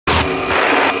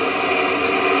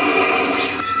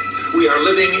are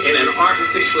living in an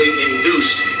artificially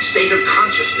induced state of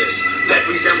consciousness that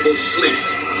resembles sleep.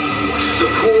 The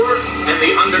poor and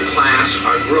the underclass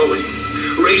are growing.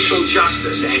 Racial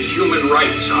justice and human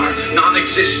rights are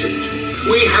non-existent.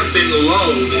 We have been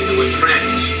lulled into a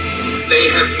trance. They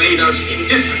have made us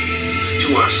indifferent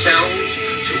to ourselves,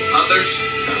 to others.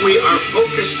 We are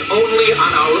focused only on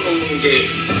our own gain.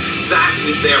 That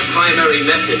is their primary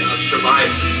method of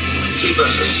survival. Keep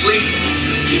us asleep,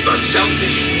 keep us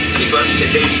selfish, keep us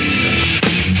sedated.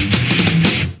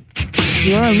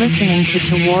 You're listening to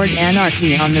Toward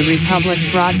Anarchy on the Republic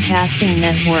Broadcasting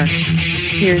Network.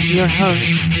 Here's your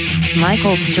host,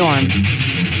 Michael Storm.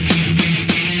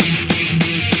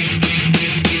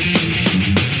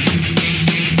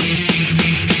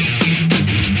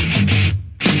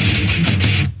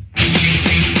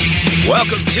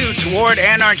 Welcome to Toward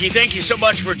Anarchy. Thank you so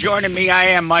much for joining me. I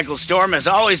am Michael Storm. As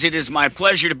always, it is my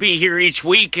pleasure to be here each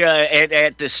week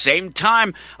at the same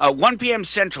time. 1 p.m.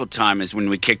 Central Time is when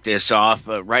we kick this off,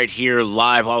 right here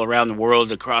live all around the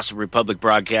world across the Republic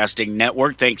Broadcasting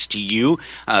Network. Thanks to you.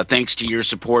 Thanks to your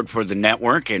support for the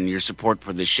network and your support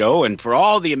for the show and for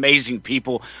all the amazing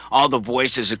people, all the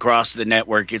voices across the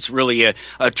network. It's really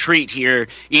a treat here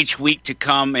each week to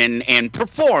come and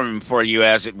perform for you,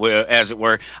 as it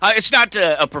were. It's not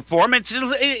a performance.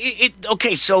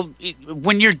 Okay, so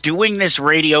when you're doing this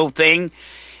radio thing,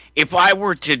 if I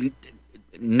were to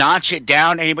notch it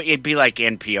down, it'd be like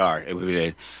NPR. It would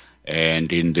be,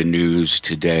 and in the news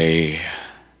today,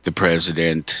 the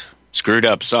president screwed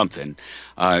up something.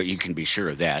 You can be sure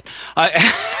of that.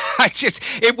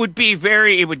 It would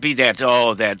be that,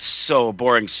 oh, that's so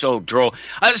boring, so droll.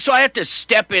 So I have to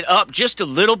step it up just a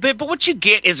little bit, but what you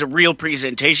get is a real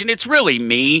presentation. It's really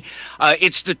me.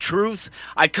 It's the truth.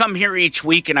 I come here each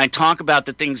week and I talk about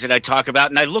the things that I talk about,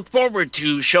 and I look forward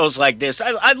to shows like this.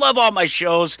 I love all my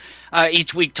shows,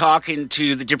 each week talking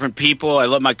to the different people. I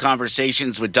love my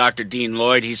conversations with Dr. Dean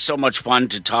Lloyd. He's so much fun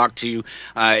to talk to.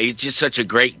 He's just such a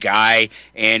great guy,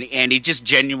 and he just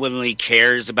genuinely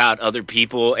cares about other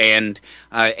people and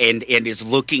is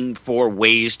looking for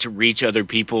ways to reach other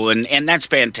people, and that's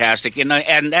fantastic,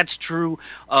 and that's true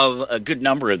of a good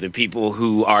number of the people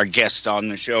who are guests on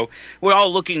the show. We're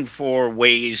all looking for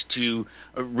ways to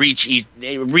reach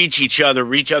each other,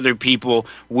 reach other people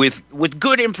with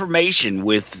good information,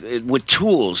 with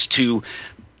tools to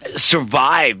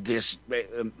survive this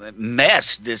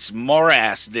mess, this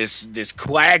morass, this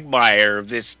quagmire,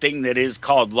 this thing that is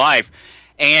called life.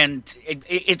 And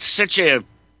it's such a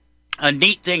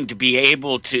neat thing to be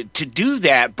able to do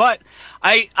that. But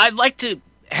I like to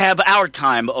have our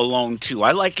time alone, too.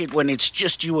 I like it when it's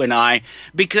just you and I,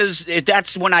 because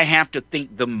that's when I have to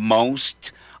think the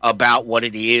most about what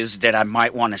it is that I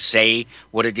might want to say,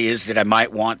 what it is that I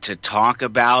might want to talk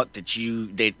about, that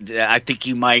I think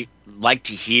you might like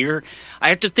to hear. I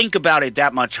have to think about it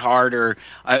that much harder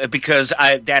because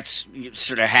that's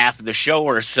sort of half of the show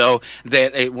or so,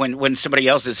 that when somebody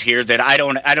else is here, that I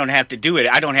don't have to do it.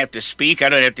 I don't have to speak. I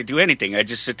don't have to do anything. I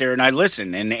just sit there and I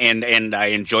listen, and I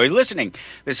enjoy listening.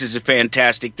 This is a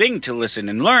fantastic thing to listen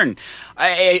and learn.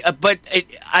 But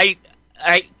I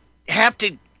have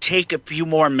to take a few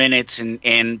more minutes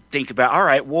and think about, all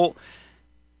right, well,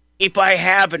 if I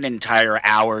have an entire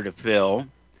hour to fill,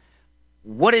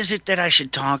 what is it that I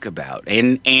should talk about?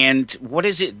 And what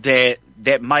is it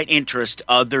that might interest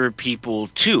other people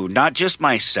too, not just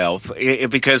myself?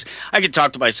 Because I can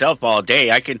talk to myself all day.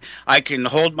 I can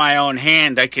hold my own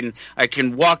hand. I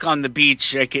can walk on the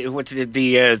beach. What's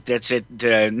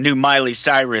the new Miley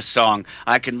Cyrus song?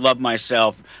 I can love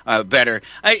myself better.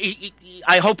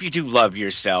 I hope you do love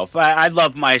yourself. I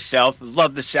love myself.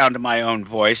 Love the sound of my own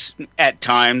voice at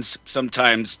times.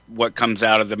 Sometimes what comes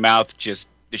out of the mouth just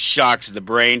shocks the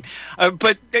brain,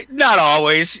 but not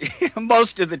always.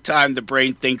 Most of the time, the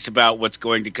brain thinks about what's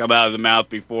going to come out of the mouth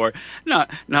before. Not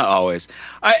always.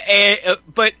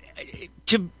 But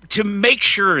to make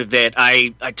sure that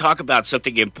I talk about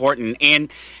something important,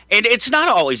 and it's not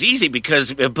always easy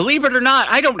because, believe it or not,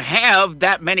 I don't have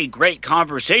that many great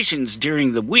conversations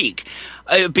during the week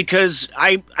because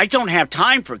I don't have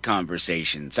time for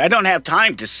conversations. I don't have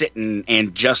time to sit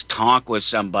and just talk with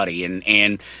somebody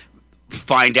and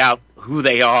find out who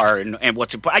they are and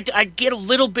what's important. I get a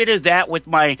little bit of that with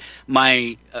my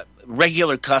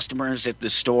regular customers at the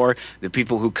store, the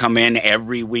people who come in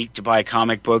every week to buy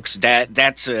comic books. I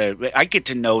get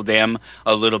to know them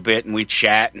a little bit, and we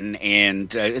chat,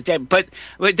 but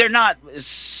they're not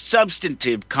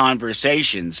substantive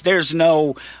conversations. There's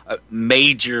no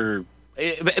major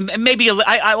maybe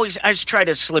I always try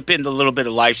to slip in a little bit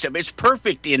of lifestyle. It's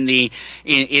perfect in the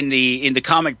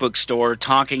comic book store,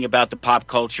 talking about the pop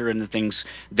culture and the things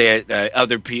that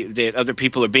other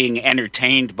people are being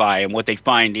entertained by and what they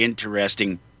find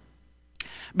interesting.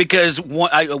 Because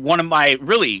one of my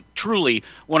really truly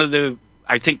one of the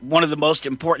I think one of the most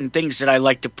important things that I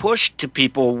like to push to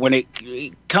people when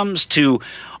it comes to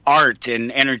art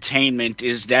and entertainment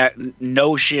is that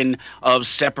notion of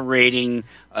separating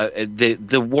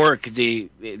the work,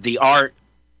 the art,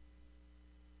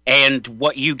 and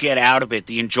what you get out of it,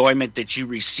 the enjoyment that you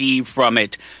receive from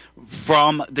it,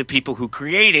 from the people who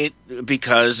create it,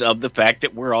 because of the fact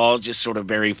that we're all just sort of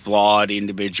very flawed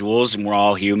individuals, and we're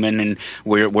all human, and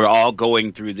we're all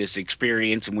going through this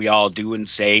experience, and we all do and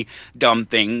say dumb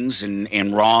things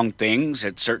and wrong things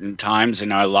at certain times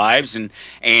in our lives,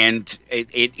 and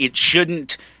it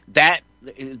shouldn't, that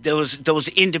those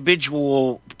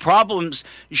individual problems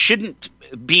shouldn't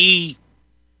be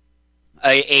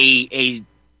a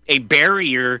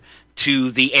barrier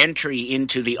to the entry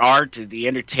into the art, the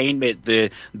entertainment, the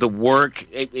work.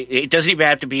 It doesn't even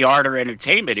have to be art or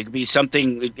entertainment. It could be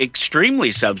something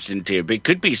extremely substantive. It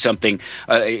could be something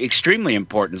extremely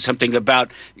important, something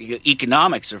about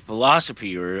economics or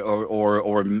philosophy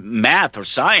or math or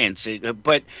science.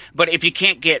 But if you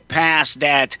can't get past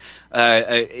that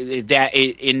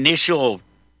initial,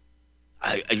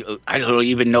 I don't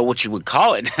even know what you would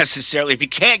call it necessarily. If you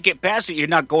can't get past it, you're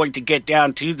not going to get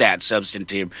down to that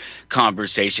substantive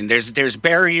conversation. There's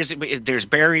barriers. There's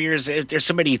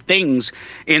so many things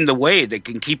in the way that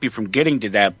can keep you from getting to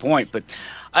that point. But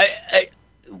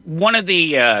one of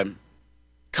the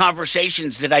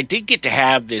conversations that I did get to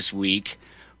have this week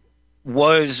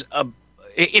was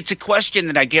it's a question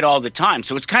that I get all the time.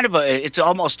 So it's kind of it's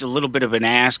almost a little bit of an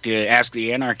ask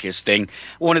the anarchist thing.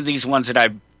 One of these ones that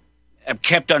I've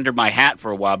kept under my hat for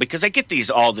a while, because I get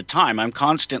these all the time. I'm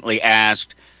constantly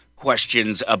asked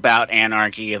questions about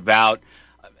anarchy, about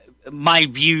my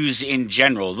views in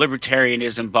general,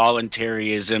 libertarianism,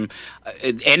 voluntarism,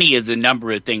 any of the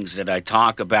number of things that I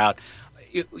talk about.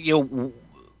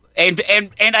 And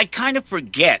I kind of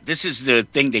forget. This is the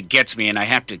thing that gets me, and I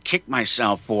have to kick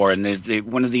myself for. And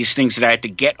one of these things that I have to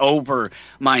get over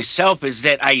myself is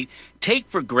that I take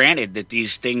for granted that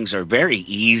these things are very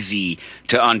easy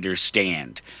to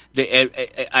understand.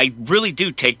 I really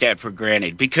do take that for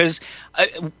granted, because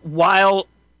while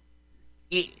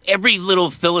every little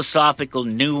philosophical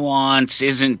nuance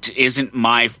isn't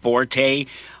my forte.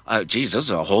 Geez,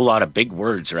 those are a whole lot of big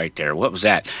words right there. What was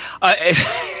that?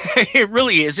 It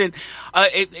really isn't.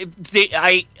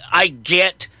 I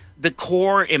get the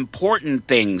core important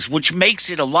things, which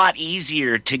makes it a lot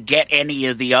easier to get any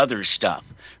of the other stuff.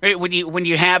 Right? When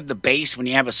you have the base, when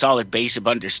you have a solid base of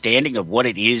understanding of what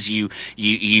it is you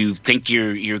think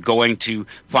you're going to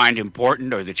find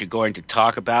important, or that you're going to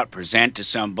talk about, present to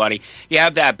somebody, you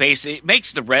have that base. It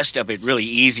makes the rest of it really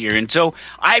easier. And so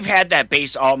I've had that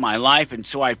base all my life, and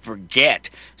so I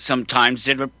forget sometimes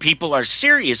that people are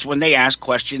serious when they ask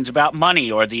questions about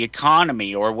money or the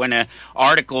economy, or when an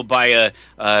article by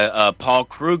Paul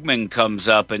Krugman comes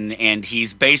up and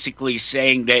he's basically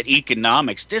saying that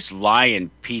economics, this lying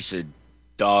piece of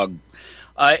dog.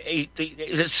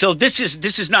 So this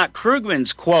is not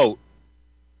Krugman's quote,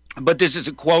 but this is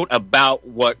a quote about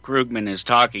what Krugman is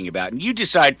talking about, and you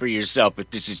decide for yourself if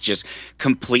this is just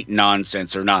complete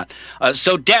nonsense or not.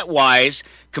 So debt-wise,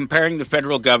 comparing the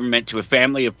federal government to a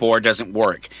family of four doesn't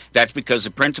work. That's because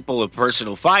the principle of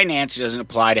personal finance doesn't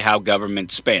apply to how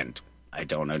governments spend. I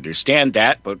don't understand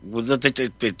that, but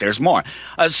there's more.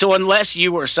 So unless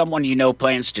you or someone you know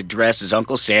plans to dress as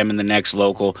Uncle Sam in the next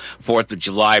local 4th of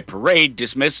July parade,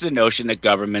 dismiss the notion that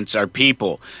governments are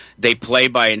people. They play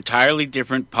by entirely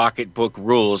different pocketbook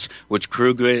rules, which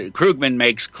Krugman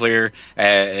makes clear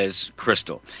as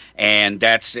crystal. And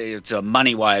it's a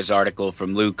MoneyWise article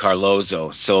from Lou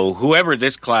Carlozo. So whoever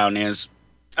this clown is,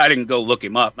 I didn't go look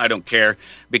him up. I don't care,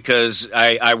 because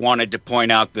I wanted to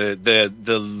point out the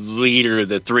leader of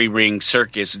the three-ring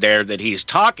circus there that he's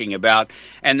talking about,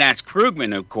 and that's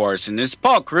Krugman, of course. And this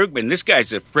Paul Krugman, this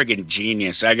guy's a friggin'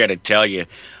 genius, I got to tell you.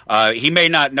 He may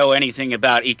not know anything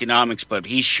about economics, but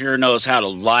he sure knows how to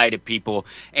lie to people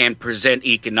and present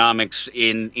economics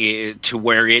to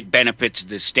where it benefits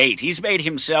the state. He's made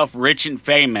himself rich and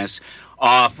famous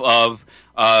off of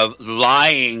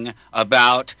lying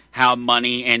about how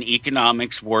money and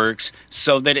economics works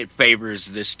so that it favors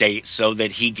the state, so that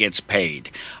he gets paid.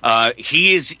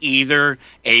 He is either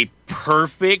a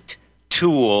perfect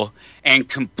tool and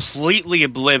completely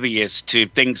oblivious to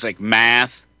things like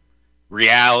math,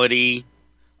 reality.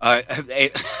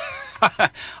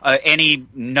 any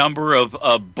number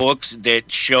of books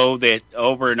that show that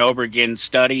over and over again,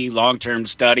 long-term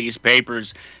studies,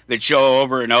 papers that show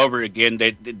over and over again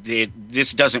that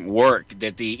this doesn't work,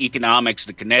 that the economics,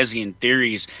 the Keynesian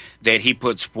theories that he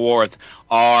puts forth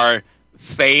are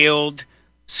failed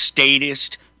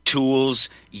statist tools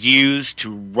used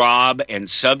to rob and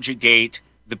subjugate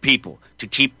the people, to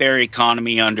keep their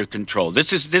economy under control.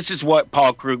 This is what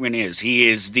Paul Krugman is. He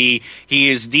is the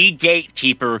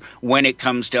gatekeeper when it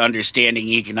comes to understanding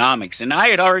economics. And I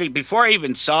had already, before I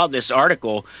even saw this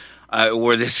article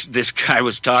where this guy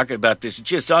was talking about this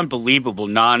just unbelievable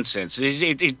nonsense.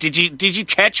 Did you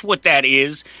catch what that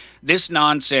is? This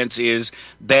nonsense is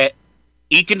that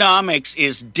economics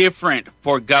is different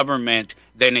for government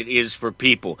than it is for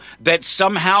people, that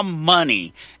somehow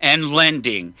money and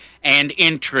lending and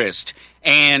interest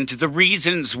and the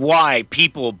reasons why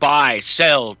people buy,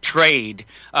 sell, trade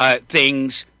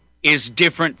things is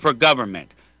different for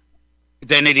government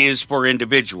than it is for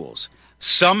individuals.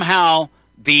 Somehow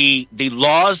the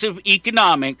laws of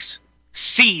economics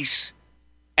cease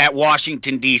at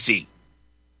Washington, D.C.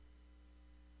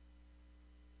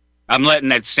 I'm letting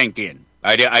that sink in.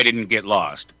 I didn't get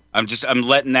lost. I'm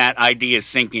letting that idea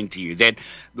sink into you, that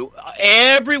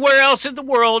everywhere else in the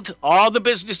world, all the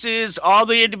businesses, all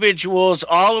the individuals,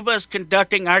 all of us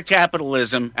conducting our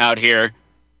capitalism out here,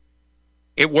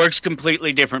 it works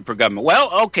completely different for government.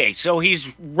 Well, okay, so he's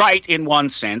right in one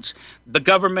sense. The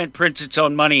government prints its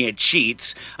own money, it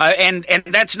cheats, and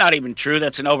that's not even true.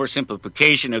 That's an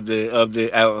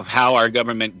oversimplification of how our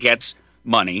government gets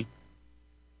money.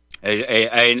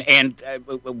 And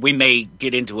we may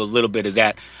get into a little bit of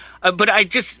that. But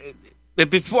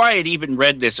before I had even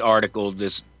read this article,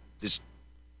 this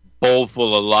bowl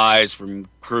full of lies from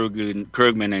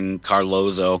Krugman and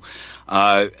Carlozzo,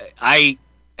 I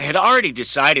had already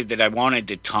decided that I wanted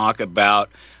to talk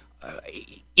about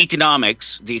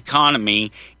economics, the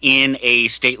economy in a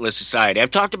stateless society. I've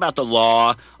talked about the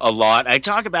law a lot. I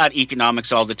talk about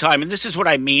economics all the time, and this is what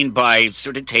I mean by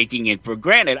sort of taking it for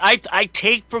granted. I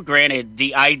take for granted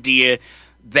the idea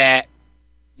that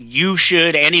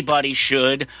anybody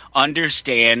should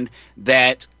understand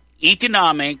that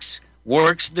economics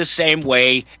works the same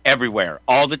way everywhere,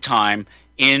 all the time,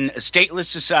 in a stateless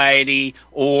society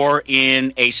or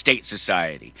in a state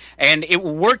society. And it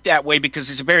will work that way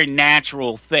because it's a very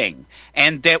natural thing.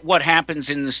 And that what happens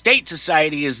in the state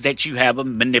society is that you have a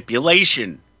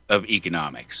manipulation of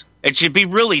economics. It should be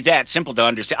really that simple to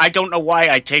understand. I don't know why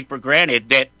I take for granted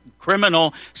that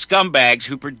criminal scumbags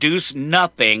who produce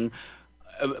nothing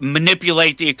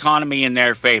manipulate the economy in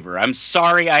their favor. I'm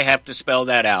sorry I have to spell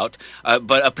that out,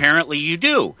 but apparently you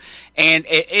do. And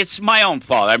it's my own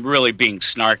fault. I'm really being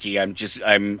snarky.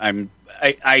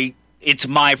 It's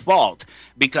my fault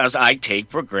because I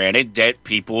take for granted that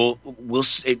people will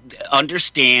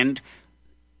understand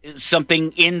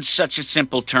something in such a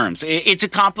simple terms. It's a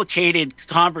complicated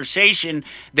conversation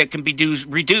that can be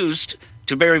reduced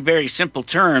to very, very simple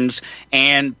terms.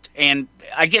 And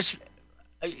I guess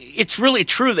it's really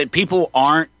true that people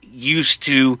aren't used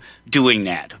to doing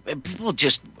that. People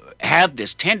just have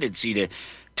this tendency to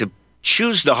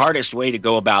choose the hardest way to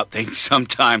go about things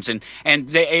sometimes, and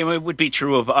it would be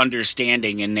true of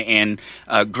understanding and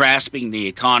grasping the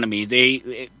economy.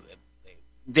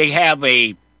 They have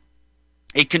a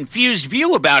confused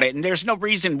view about it, and there's no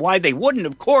reason why they wouldn't.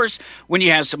 Of course, when you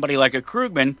have somebody like a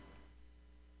Krugman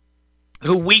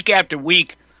who week after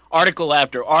week, article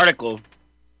after article,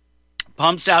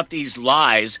 pumps out these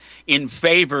lies in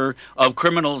favor of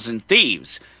criminals and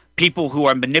thieves, people who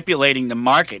are manipulating the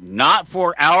market, not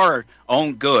for our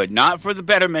own good, not for the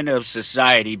betterment of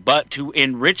society, but to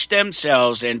enrich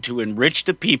themselves and to enrich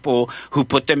the people who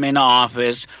put them in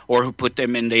office or who put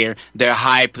them in their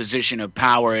high position of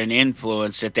power and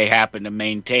influence that they happen to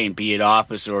maintain, be it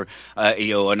office or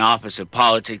an office of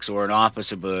politics or an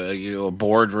office of a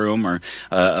boardroom or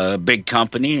a big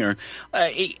company. Or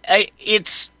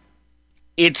it's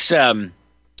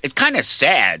kind of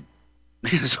sad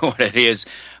is what it is.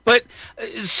 But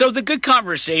so the good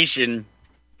conversation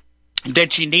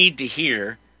that you need to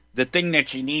hear, the thing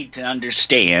that you need to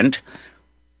understand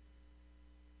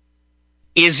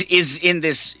is in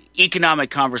this economic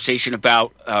conversation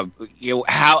about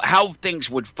how things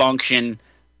would function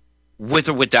with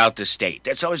or without the state.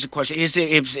 That's always the question.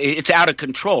 It's out of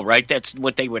control, right? That's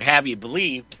what they would have you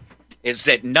believe, is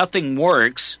that nothing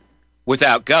works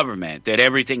without government, that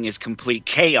everything is complete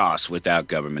chaos without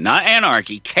government. Not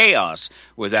anarchy, chaos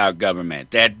without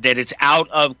government, that it's out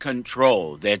of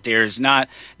control, that there's not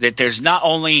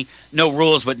only no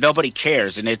rules, but nobody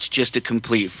cares, and it's just a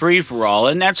complete free-for-all.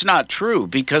 And that's not true,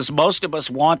 because most of us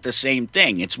want the same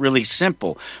thing. It's really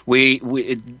simple.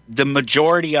 The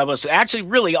majority of us, actually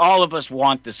really all of us,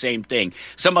 want the same thing.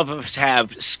 Some of us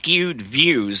have skewed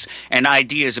views and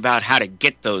ideas about how to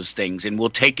get those things, and we'll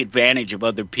take advantage of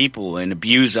other people and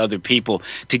abuse other people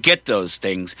to get those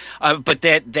things. But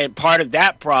that part of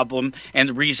that problem, and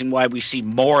the reason why we see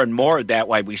more and more of that,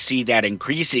 why we see that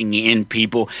increasing in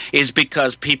people, is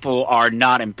because people are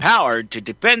not empowered to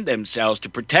defend themselves, to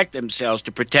protect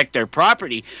their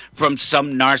property from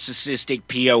some narcissistic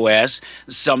POS,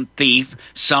 some thief,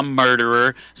 some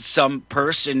murderer, some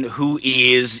person who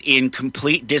is in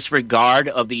complete disregard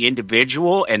of the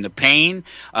individual and the pain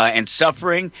and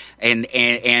suffering and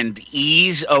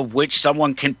ease of which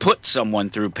someone can put someone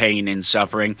through pain and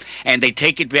suffering, and they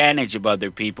take advantage of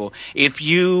other people. If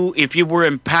you were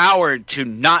empowered to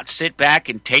not sit back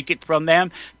and take it from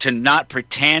them, to not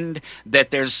pretend that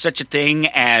there's such a thing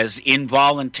as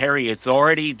involuntary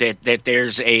authority, that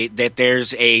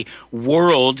there's a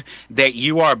world that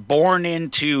you are born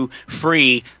into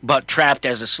free but trapped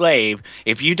as a slave,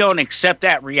 if you don't accept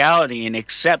that reality and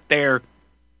accept their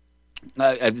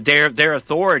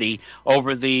authority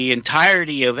over the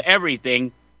entirety of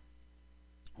everything,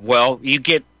 well, you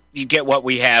get what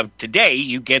we have today.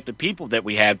 You get the people that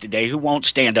we have today who won't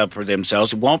stand up for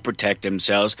themselves, who won't protect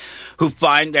themselves, who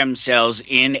find themselves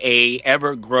in a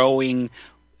ever-growing,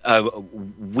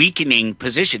 weakening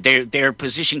position. Their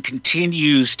position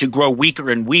continues to grow weaker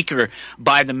and weaker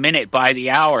by the minute, by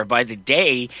the hour, by the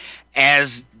day,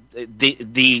 as the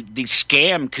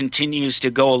scam continues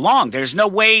to go along. There's no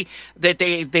way that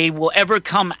they will ever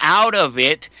come out of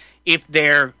it if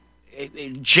they're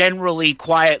generally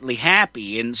quietly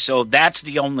happy. And so that's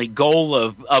the only goal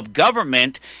of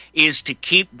government, is to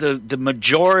keep the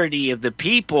majority of the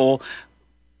people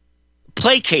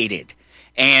placated.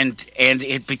 And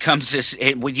it becomes this,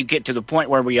 when you get to the point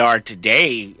where we are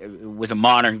today with a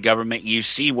modern government, you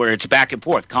see where it's back and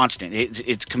forth, constant.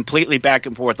 It's completely back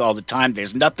and forth all the time.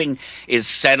 There's nothing is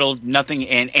settled, nothing,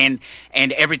 and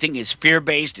everything is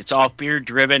fear-based. It's all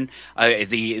fear-driven.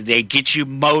 They get you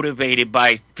motivated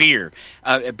by fear,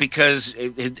 because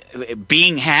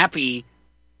being happy,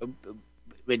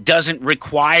 it doesn't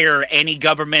require any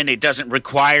government. It doesn't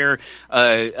require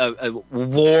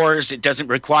wars. It doesn't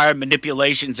require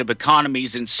manipulations of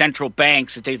economies and central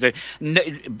banks.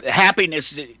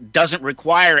 Happiness doesn't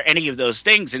require any of those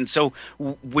things. And so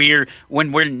when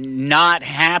we're not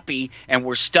happy and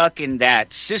we're stuck in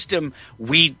that system,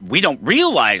 we don't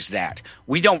realize that.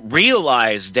 We don't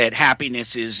realize that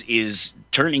happiness is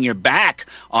turning your back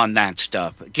on that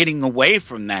stuff, getting away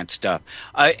from that stuff,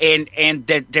 and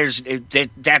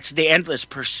that's the endless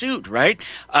pursuit, right?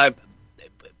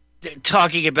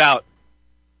 Talking about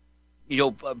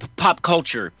pop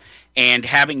culture and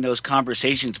having those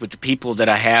conversations with the people that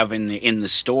I have in the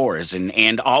stores,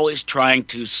 and always trying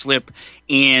to slip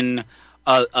in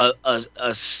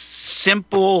a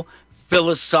simple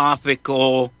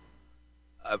philosophical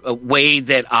way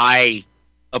that I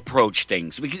approach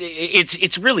things.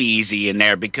 It's really easy in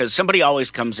there, because somebody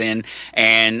always comes in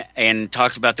and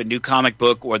talks about the new comic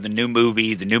book or the new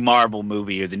movie, the new Marvel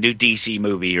movie or the new DC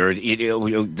movie, or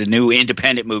the new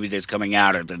independent movie that's coming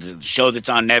out, or the show that's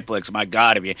on Netflix. My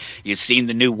God, have you seen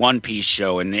the new One Piece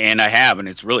show? And I have, and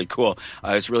it's really cool.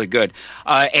 It's really good.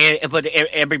 But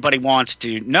everybody wants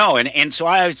to know, and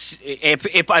so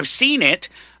if I've seen it.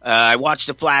 I watched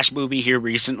the Flash movie here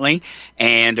recently,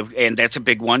 and that's a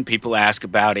big one. People ask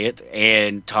about it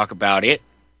and talk about it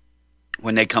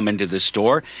when they come into the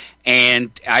store. And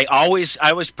I always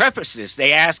preface this.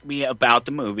 They ask me about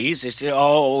the movies. They say,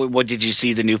 "Oh, what did you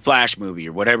see the new Flash movie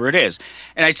or whatever it is?"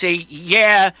 And I say,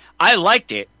 "Yeah, I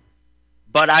liked it,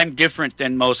 but I'm different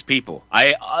than most people."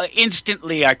 I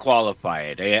instantly qualify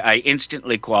it. I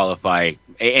instantly qualify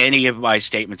any of my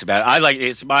statements about it.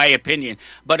 It's my opinion,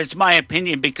 but it's my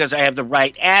opinion because I have the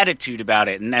right attitude about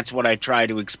it, and that's what I try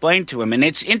to explain to them. And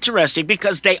it's interesting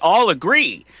because they all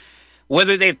agree.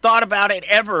 Whether they've thought about it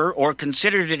ever or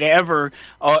considered it ever,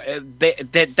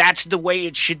 that's the way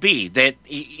it should be. That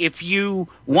if you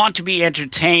want to be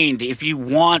entertained, if you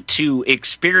want to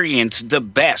experience the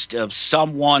best of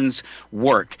someone's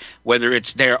work, whether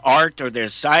it's their art or their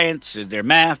science or their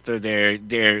math or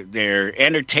their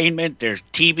entertainment, their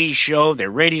TV show, their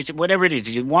radio, whatever it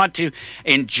is, you want to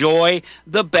enjoy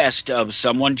the best of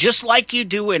someone, just like you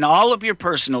do in all of your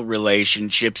personal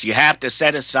relationships, you have to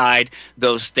set aside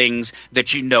those things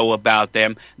that you know about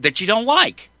them that you don't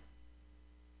like.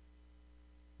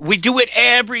 We do it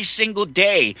every single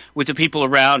day with the people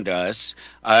around us.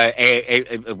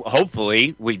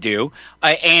 Hopefully we do.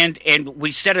 And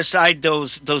we set aside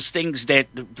those things that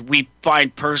we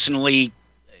find personally,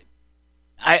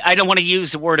 I don't want to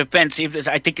use the word offensive.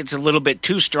 I think it's a little bit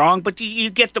too strong, but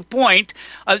you get the point,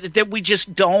 that we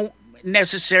just don't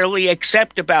necessarily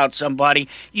accept about somebody.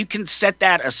 You can set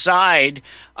that aside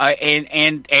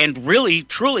and really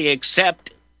truly accept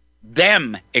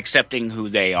them accepting who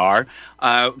they are,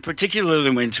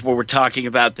 particularly when we're talking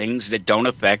about things that don't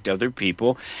affect other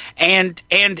people, and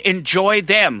enjoy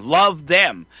them, love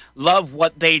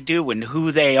what they do and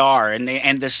who they are,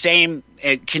 and the same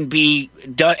it can be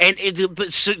done.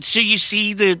 And so you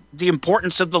see the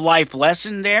importance of the life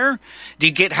lesson there. Do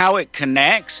you get how it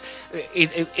connects?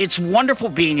 It's wonderful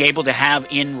being able to have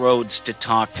inroads to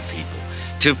talk to people,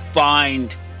 to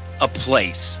find a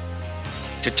place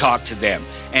to talk to them.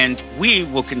 And we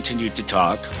will continue to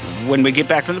talk when we get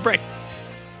back from the break.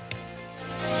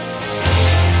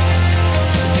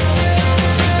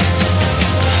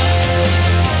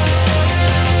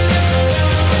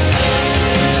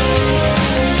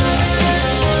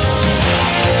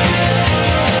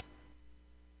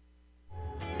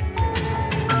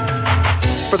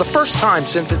 For the first time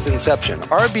since its inception,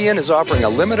 RBN is offering a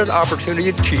limited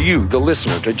opportunity to you, the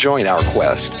listener, to join our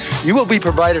quest. You will be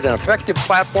provided an effective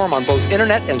platform on both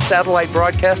internet and satellite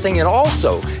broadcasting, and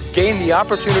also gain the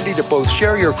opportunity to both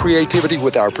share your creativity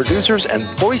with our producers and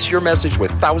voice your message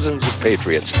with thousands of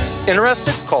patriots.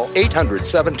 Interested? Call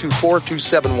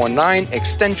 800-724-2719,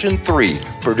 extension 3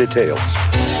 for details.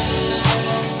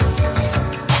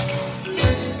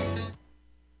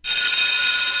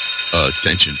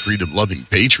 Attention freedom-loving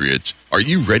patriots, are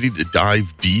you ready to dive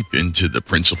deep into the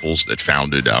principles that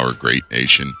founded our great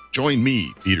nation? Join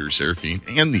me, Peter Serafine,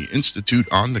 and the Institute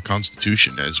on the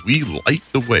Constitution as we light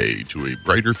the way to a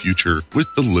brighter future with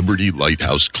the Liberty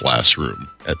Lighthouse Classroom.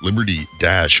 At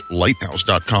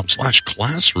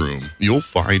liberty-lighthouse.com/classroom, you'll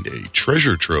find a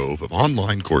treasure trove of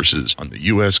online courses on the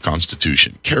U.S.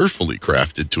 Constitution, carefully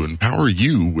crafted to empower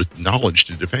you with knowledge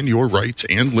to defend your rights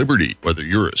and liberty. Whether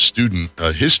you're a student,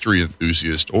 a history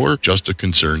enthusiast, or just a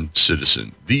concerned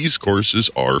citizen, these courses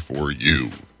are for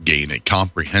you. Gain a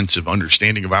comprehensive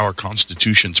understanding of our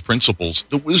Constitution's principles,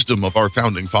 the wisdom of our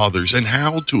founding fathers, and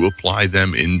how to apply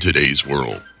them in today's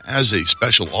world. As a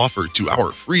special offer to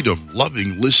our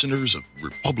freedom-loving listeners of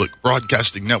Republic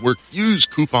Broadcasting Network, use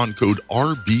coupon code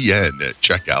RBN at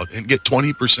checkout and get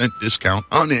 20% discount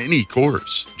on any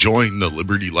course. Join the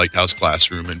Liberty Lighthouse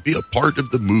Classroom and be a part of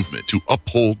the movement to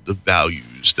uphold the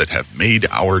values that have made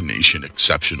our nation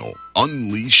exceptional.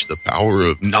 Unleash the power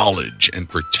of knowledge and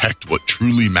protect what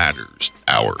truly matters,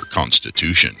 our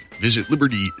Constitution. Visit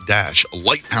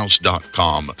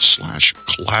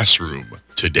liberty-lighthouse.com/classroom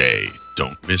today.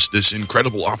 Don't miss this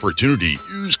incredible opportunity.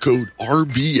 Use code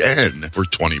RBN for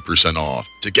 20% off.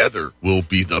 Together, we'll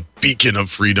be the beacon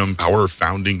of freedom our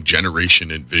founding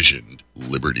generation envisioned.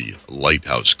 Liberty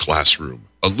Lighthouse Classroom.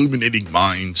 Illuminating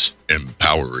minds,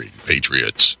 empowering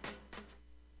patriots.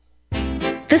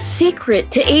 The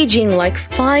secret to aging like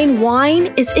fine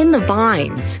wine is in the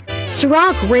vines.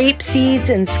 Syrah grape seeds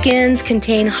and skins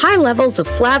contain high levels of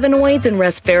flavonoids and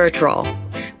resveratrol.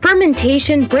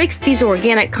 Fermentation breaks these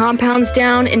organic compounds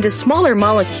down into smaller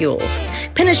molecules,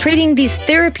 penetrating these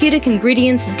therapeutic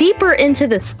ingredients deeper into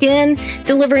the skin,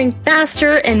 delivering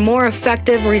faster and more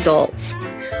effective results.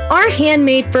 Our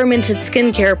handmade fermented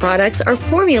skincare products are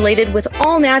formulated with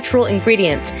all-natural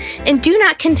ingredients and do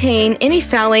not contain any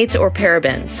phthalates or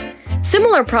parabens.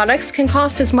 Similar products can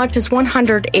cost as much as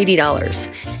 $180.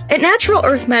 At Natural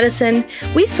Earth Medicine,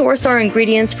 we source our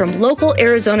ingredients from local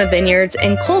Arizona vineyards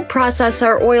and cold process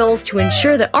our oils to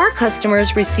ensure that our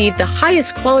customers receive the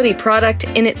highest quality product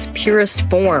in its purest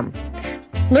form.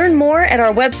 Learn more at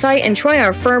our website and try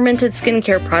our fermented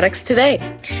skincare products today.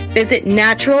 Visit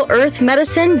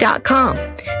naturalearthmedicine.com.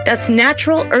 That's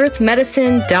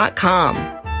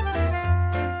naturalearthmedicine.com.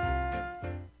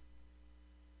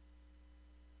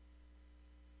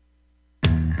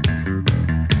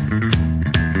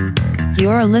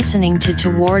 You're listening to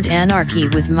Toward Anarchy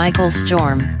with Michael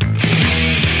Storm.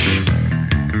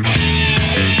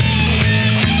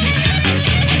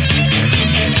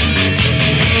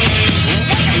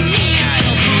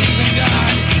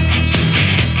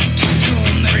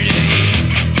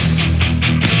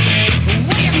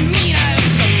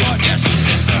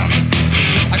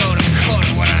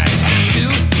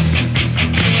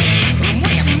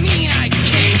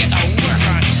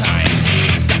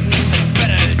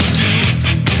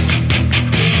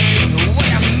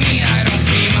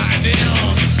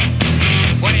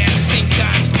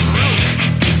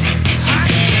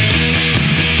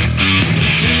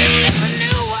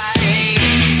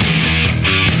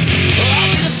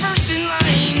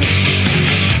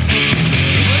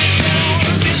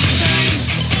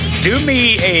 Do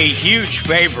me a huge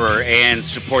favor and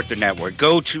support the network.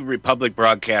 Go to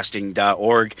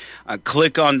republicbroadcasting.org.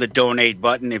 Click on the donate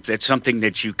button if that's something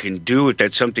that you can do, if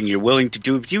that's something you're willing to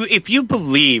do. If you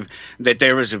believe that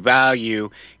there is a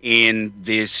value in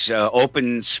this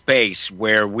open space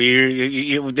where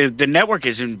the network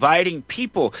is inviting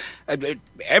people,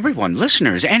 everyone,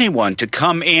 listeners, anyone, to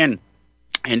come in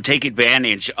and take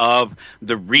advantage of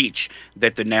the reach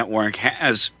that the network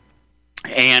has.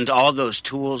 And all those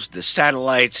tools, the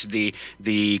satellites, the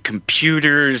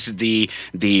computers, the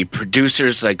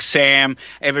producers like Sam,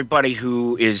 everybody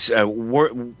who is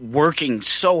working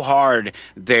so hard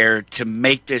there to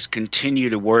make this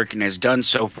continue to work and has done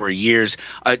so for years,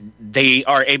 they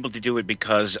are able to do it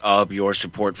because of your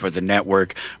support for the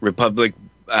network. Sorry,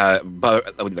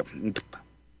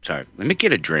 let me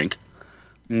get a drink.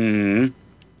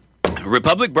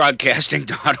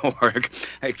 republicbroadcasting.org.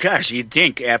 Gosh, you'd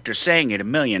think after saying it a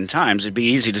million times, it'd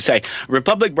be easy to say.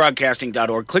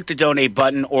 republicbroadcasting.org. Click the donate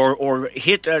button or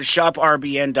hit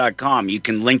shoprbn.com. You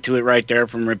can link to it right there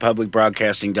from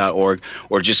republicbroadcasting.org,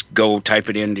 or just go type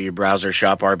it into your browser,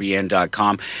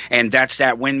 shoprbn.com. And that's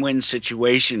that win-win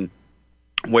situation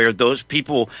where those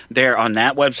people there on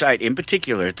that website, in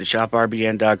particular at the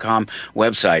shoprbn.com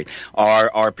website,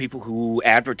 are people who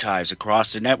advertise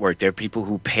across the network. They're people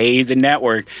who pay the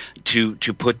network to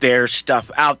put their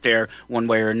stuff out there one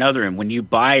way or another. And when you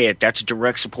buy it, that's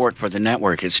direct support for the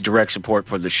network. It's direct support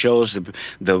for the shows,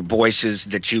 the voices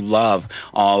that you love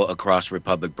all across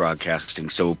Republic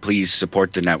Broadcasting. So please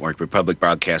support the network,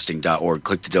 republicbroadcasting.org.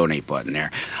 Click the donate button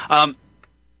there.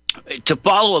 To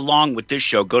follow along with this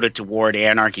show, go to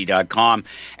towardanarchy.com.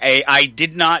 I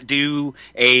did not do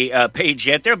a page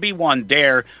yet. There'll be one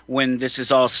there when this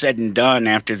is all said and done.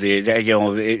 After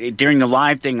during the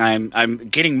live thing, I'm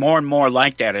getting more and more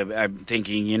like that. I'm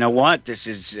thinking, you know what? This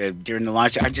is during the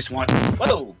live. I just want.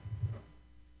 Whoa.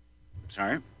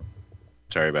 Sorry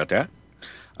about that.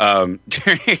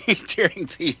 During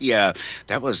the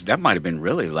that might have been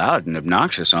really loud and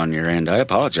obnoxious on your end. I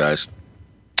apologize.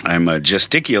 I'm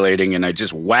gesticulating, and I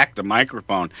just whacked the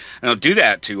microphone. I don't do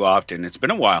that too often. It's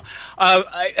been a while.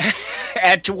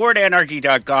 At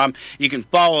towardanarchy.com, you can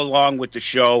follow along with the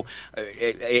show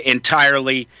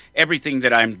entirely, everything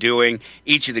that I'm doing,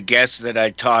 each of the guests that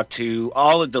I talk to,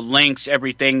 all of the links,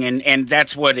 everything, and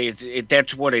that's what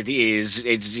that's what it is.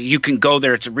 It's, you can go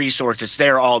there. It's a resource. It's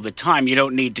there all the time. You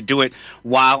don't need to do it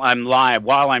while I'm live,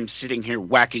 while I'm sitting here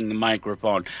whacking the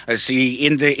microphone. See,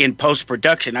 in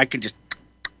post-production, I can just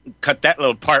cut that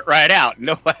little part right out.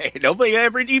 Nobody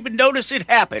ever even noticed it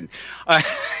happen.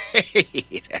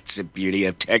 That's the beauty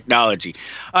of technology.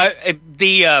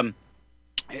 The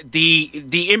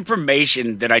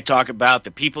information that I talk about,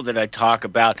 the people that I talk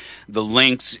about, the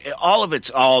links, all of it's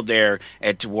all there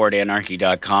at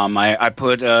towardanarchy.com. I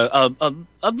put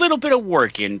a little bit of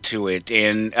work into it,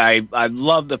 and I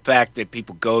love the fact that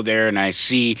people go there and I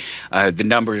see the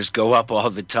numbers go up all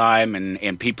the time,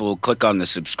 and people click on the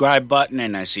subscribe button,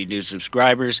 and I see new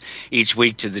subscribers each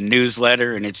week to the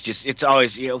newsletter, and it's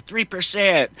always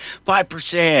 3%,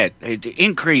 5%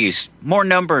 increase, more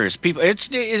numbers, people. It's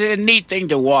a neat thing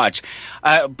to watch,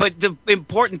 but the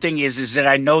important thing is that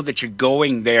I know that you're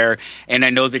going there, and I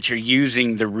know that you're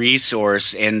using the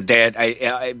resource, and that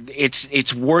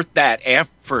it's worth that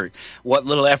effort. What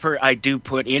little effort I do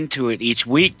put into it each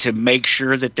week to make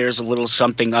sure that there's a little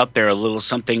something up there, a little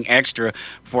something extra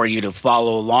for you to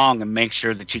follow along and make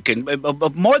sure that you can,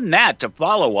 but more than that, to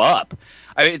follow up.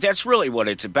 I mean, that's really what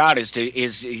it's about,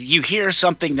 is you hear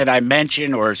something that I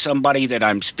mention or somebody that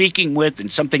I'm speaking with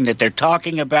and something that they're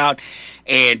talking about,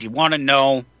 and you want to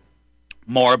know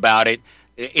more about it.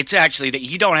 It's actually that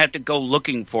you don't have to go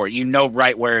looking for it. You know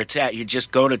right where it's at. You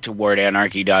just go to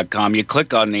towardanarchy.com. You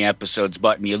click on the episodes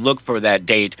button. You look for that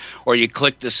date, or you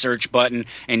click the search button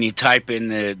and you type in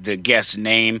the guest's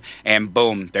name, and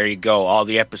boom, there you go. All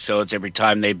the episodes, every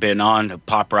time they've been on,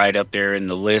 pop right up there in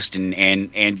the list,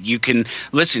 and you can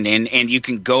listen and you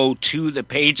can go to the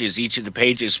pages, each of the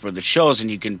pages for the shows, and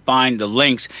you can find the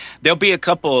links. There'll be a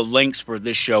couple of links for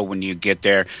this show when you get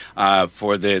there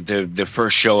for the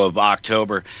first show of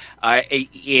October.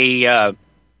 A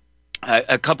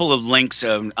couple of links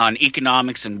on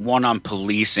economics and one on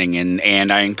policing,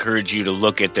 and I encourage you to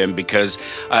look at them, because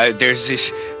there's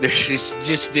this.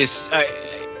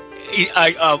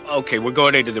 Okay, we're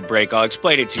going into the break. I'll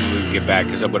explain it to you when we get back,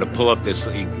 because I'm going to pull up this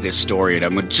story, and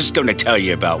I'm just going to tell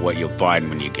you about what you'll find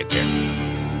when you get there.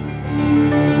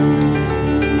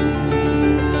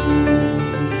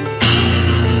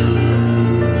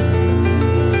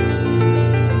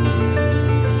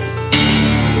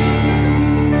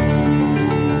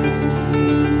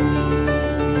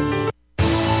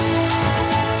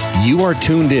 You are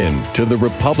tuned in to the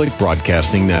Republic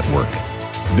Broadcasting Network.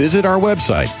 Visit our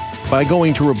website by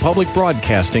going to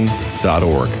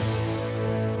republicbroadcasting.org.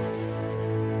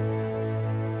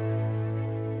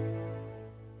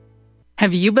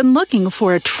 Have you been looking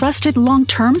for a trusted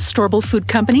long-term storable food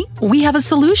company? We have a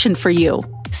solution for you.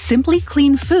 Simply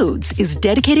Clean Foods is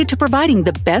dedicated to providing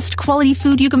the best quality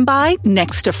food you can buy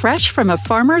next to fresh from a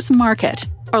farmer's market.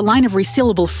 Our line of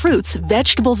resealable fruits,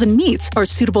 vegetables, and meats are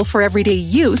suitable for everyday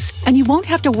use, and you won't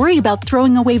have to worry about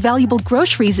throwing away valuable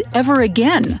groceries ever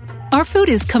again. Our food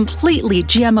is completely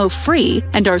GMO-free,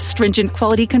 and our stringent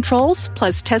quality controls,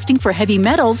 plus testing for heavy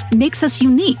metals, makes us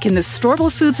unique in the storable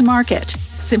foods market.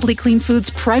 Simply Clean Foods'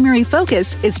 primary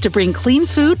focus is to bring clean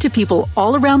food to people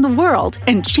all around the world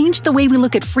and change the way we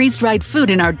look at freeze-dried food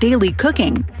in our daily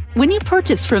cooking. When you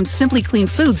purchase from Simply Clean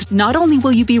Foods, not only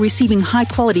will you be receiving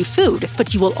high-quality food,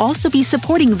 but you will also be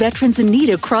supporting veterans in need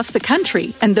across the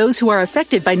country and those who are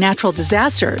affected by natural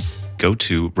disasters. Go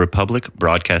to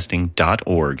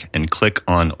republicbroadcasting.org and click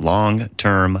on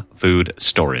long-term food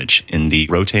storage in the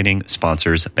rotating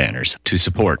sponsors banners to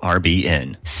support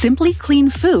RBN. Simply Clean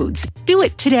Foods. Do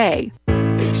it today.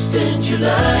 Extend your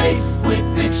life with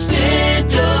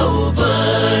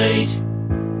Extendovite.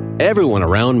 Everyone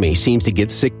around me seems to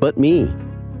get sick but me.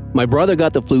 My brother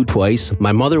got the flu twice,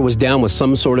 my mother was down with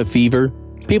some sort of fever,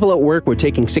 people at work were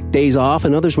taking sick days off,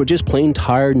 and others were just plain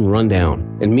tired and run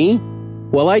down. And me?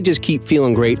 Well, I just keep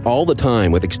feeling great all the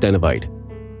time with Extendovite.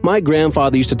 My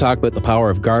grandfather used to talk about the power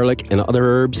of garlic and other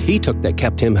herbs he took that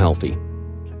kept him healthy.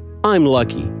 I'm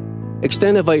lucky.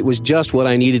 Extendovite was just what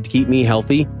I needed to keep me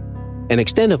healthy, and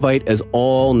Extendovite is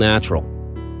all natural.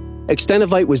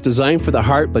 Extendovite was designed for the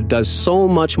heart but does so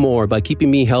much more by keeping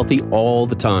me healthy all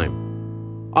the time.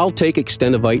 I'll take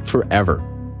Extendovite forever.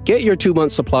 Get your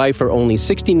 2-month supply for only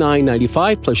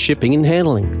 $69.95 plus shipping and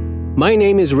handling. My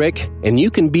name is Rick, and you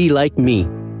can be like me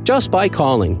just by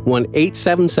calling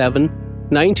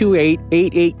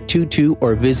 1-877-928-8822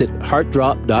 or visit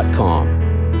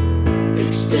heartdrop.com.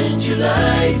 Extend your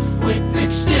life with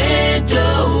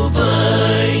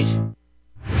Extendovite.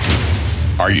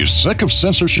 Are you sick of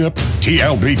censorship?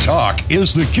 TLB Talk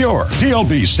is the cure.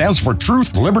 TLB stands for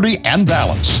Truth, Liberty, and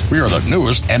Balance. We are the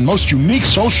newest and most unique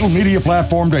social media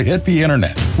platform to hit the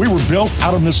internet. We were built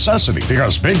out of necessity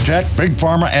because Big Tech, Big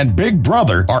Pharma, and Big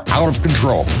Brother are out of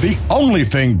control. The only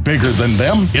thing bigger than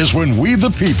them is when we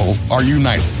the people are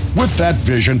united. With that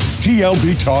vision,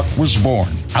 TLB Talk was born.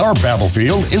 Our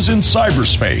battlefield is in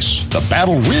cyberspace. The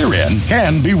battle we're in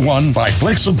can be won by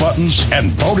clicks of buttons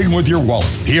and voting with your wallet.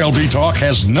 TLB Talk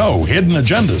has no hidden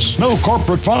agendas, no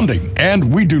corporate funding,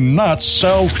 and we do not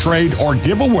sell, trade, or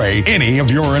give away any of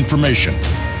your information.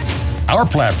 Our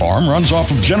platform runs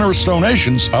off of generous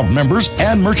donations of members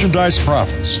and merchandise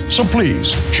profits. So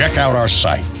please, check out our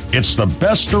site. It's the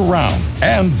best around.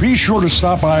 And be sure to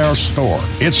stop by our store.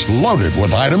 It's loaded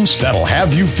with items that'll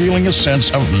have you feeling a sense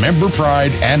of member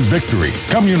pride and victory.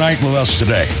 Come unite with us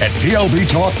today at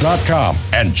tlbtalk.com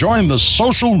and join the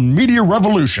social media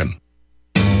revolution.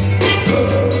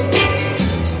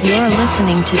 You're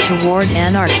listening to Toward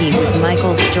Anarchy with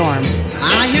Michael Storm.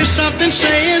 I hear something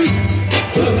saying...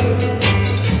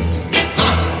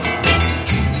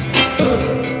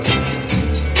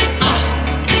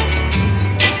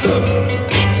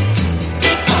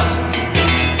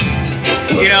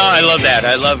 I love that.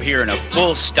 I love hearing a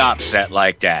full stop set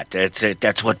like that.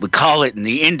 That's what we call it in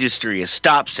the industry, a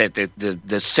stop set.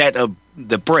 The set of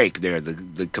the break there,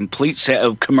 the complete set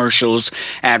of commercials,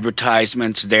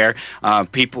 advertisements there,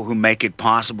 people who make it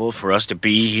possible for us to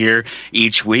be here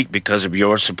each week because of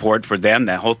your support for them.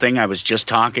 That whole thing I was just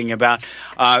talking about.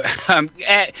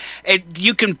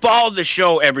 You can follow the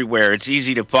show everywhere. It's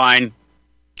easy to find.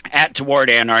 At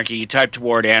Toward Anarchy, you type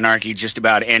Toward Anarchy just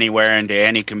about anywhere into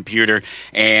any computer,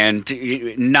 and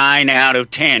 9 out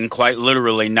of 10, quite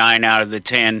literally 9 out of the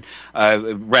 10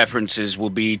 references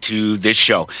will be to this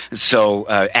show. So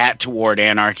at Toward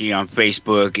Anarchy on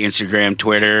Facebook, Instagram,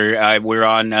 Twitter. We're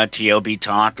on TLB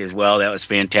Talk as well. That was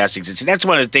fantastic. That's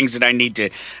one of the things that I need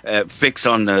to fix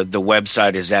on the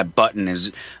website is that button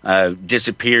has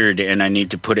disappeared, and I need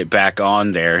to put it back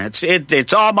on there.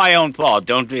 It's all my own fault.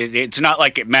 It's not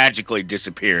like it magically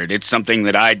disappeared. It's something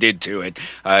that I did to it.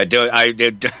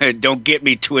 Don't get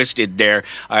me twisted there.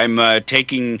 I'm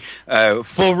taking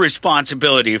full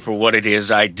responsibility for what it is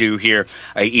I do here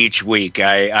each week.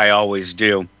 I always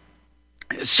do.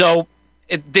 So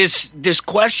this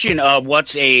question of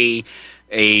what's a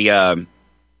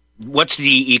what's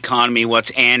the economy?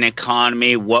 What's an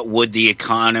economy? What would the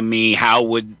economy? How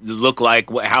would it look like?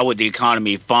 How would the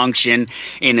economy function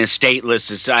in a stateless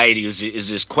society? Is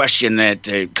this question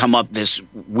that come up this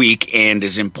week and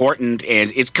is important,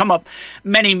 and it's come up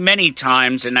many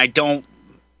times, and I try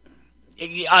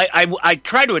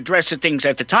to address the things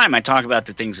at the time. I talk about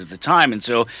the things at the time, and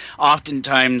so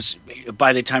oftentimes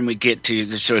by the time we get to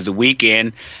the sort of the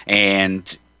weekend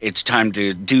and it's time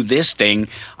to do this thing,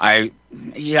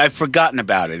 I've forgotten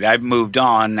about it. I've moved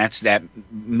on. That's that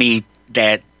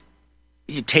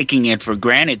taking it for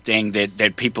granted thing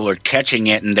that people are catching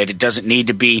it, and that it doesn't need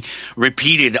to be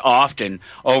repeated often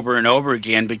over and over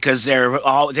again, because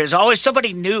there's always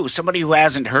somebody new, somebody who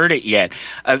hasn't heard it yet.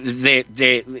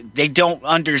 They don't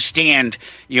understand,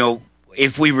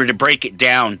 if we were to break it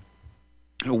down,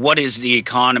 what is the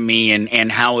economy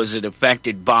and how is it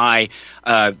affected by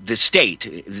the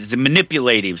state, the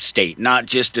manipulative state, not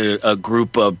just a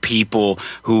group of people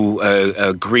who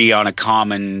agree on a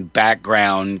common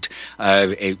background,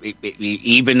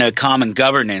 even a common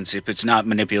governance if it's not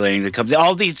manipulating the company.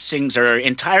 All these things are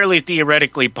entirely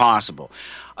theoretically possible.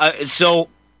 So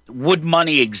would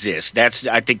money exist?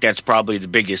 I think that's probably the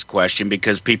biggest question,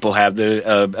 because people have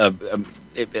a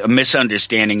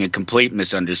misunderstanding, a complete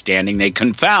misunderstanding. They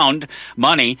confound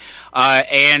money,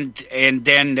 and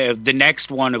then the next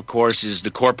one, of course, is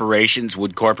the corporations.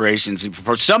 Would corporations,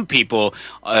 for some people,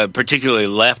 particularly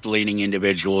left-leaning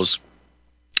individuals,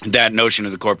 that notion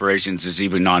of the corporations is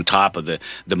even on top of the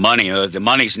money. The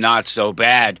money's not so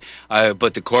bad,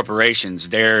 but the corporations,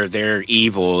 they're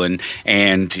evil,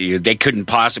 and they couldn't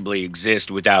possibly exist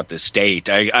without the state.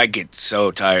 I get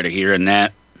so tired of hearing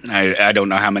that. I don't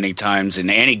know how many times in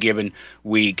any given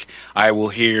week I will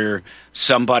hear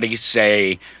somebody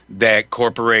say that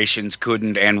corporations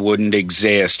couldn't and wouldn't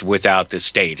exist without the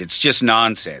state. It's just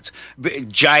nonsense.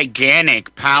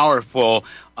 Gigantic, powerful,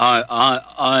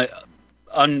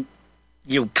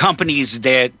 companies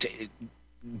that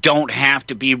don't have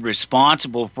to be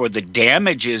responsible for the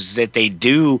damages that they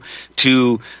do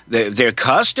to their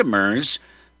customers,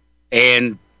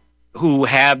 and who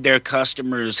have their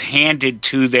customers handed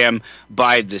to them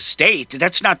by the state.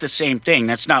 That's not the same thing.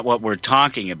 That's not what we're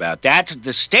talking about. That's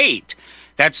the state.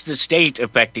 That's the state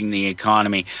affecting the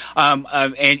economy.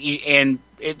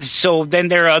 So then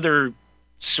there are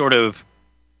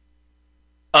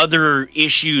other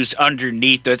issues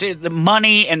underneath the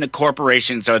money, and the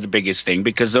corporations are the biggest thing,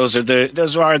 because those are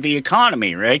the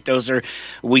economy, right?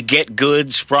 We get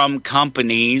goods from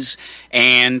companies,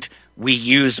 and we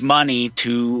use money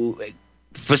to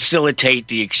facilitate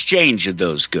the exchange of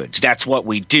those goods. That's what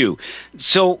we do.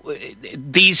 So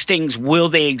these things, will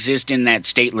they exist in that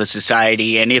stateless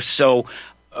society? And if so,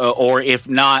 or if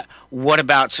not, what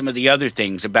about some of the other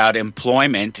things about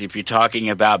employment? If you're talking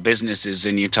about businesses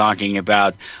and you're talking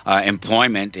about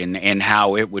employment and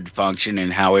how it would function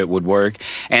and how it would work.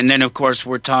 And then, of course,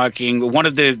 we're talking one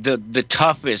of the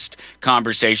toughest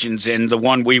conversations, and the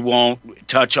one we won't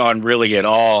touch on really at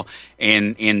all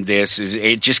in this.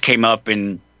 It just came up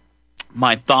in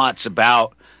my thoughts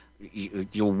about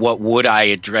what would I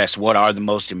address? What are the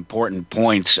most important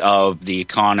points of the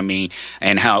economy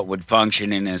and how it would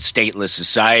function in a stateless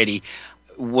society?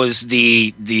 Was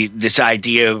this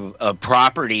idea of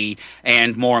property,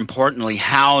 and more importantly,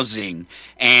 housing,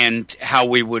 and how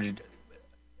we would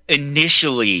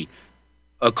initially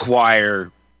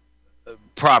acquire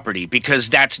property, because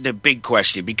that's the big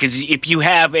question. Because if you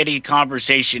have any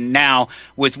conversation now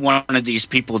with one of these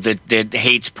people that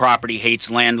hates property, hates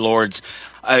landlords,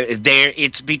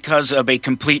 it's because of a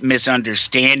complete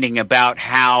misunderstanding about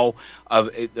how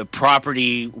the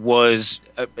property was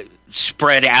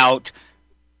spread out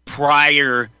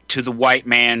prior to the white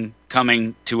man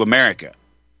coming to America,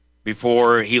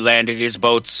 before he landed his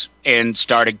boats and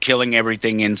started killing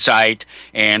everything in sight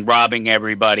and robbing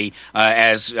everybody,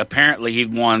 as apparently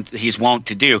he's wont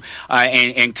to do,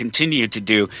 and continue to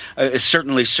do.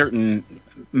 Certainly certain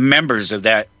members of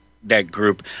that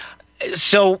group.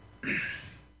 So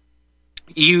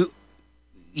you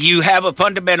have a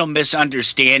fundamental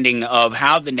misunderstanding of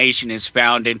how the nation is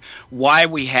founded, why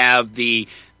we have the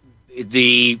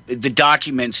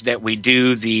documents that we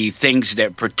do, the things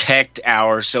that protect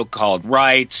our so-called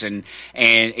rights,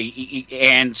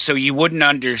 and so you wouldn't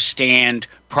understand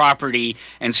property,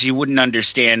 and so you wouldn't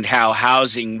understand how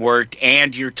housing worked.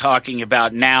 And you're talking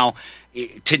about now,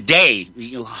 today,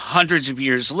 hundreds of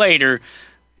years later,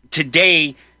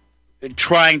 today,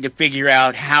 trying to figure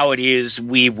out how it is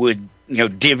we would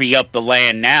divvy up the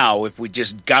land now if we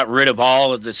just got rid of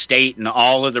all of the state and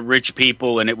all of the rich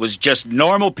people, and it was just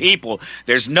normal people.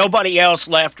 There's nobody else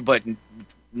left but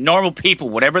normal people,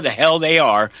 whatever the hell they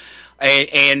are,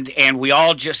 and we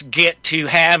all just get to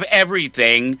have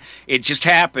everything. It just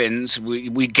happens.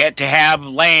 We get to have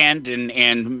land,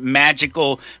 and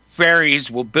magical fairies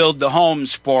will build the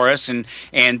homes for us, and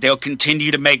they'll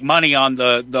continue to make money on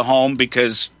the home,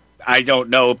 because I don't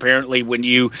know, apparently when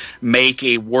you make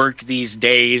a work these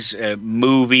days,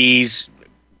 movies,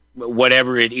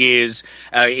 whatever it is,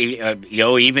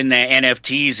 even the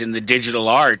NFTs and the digital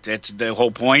art, that's the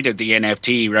whole point of the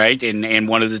NFT, right? And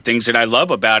one of the things that I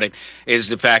love about it is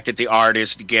the fact that the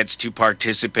artist gets to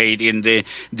participate in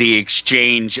the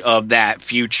exchange of that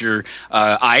future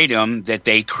item that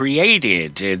they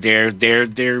created.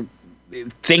 Their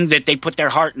thing that they put their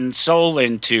heart and soul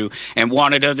into and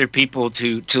wanted other people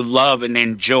to love and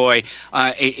enjoy.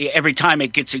 Every time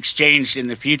it gets exchanged in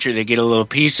the future, they get a little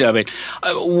piece of it.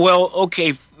 Well,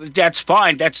 okay, that's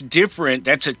fine. That's different.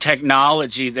 That's a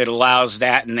technology that allows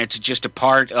that, and it's just a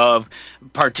part of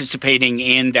participating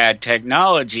in that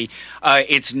technology.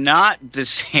 It's not the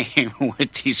same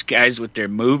with these guys with their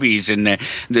movies and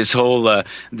this whole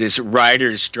this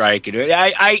writer's strike.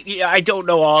 I don't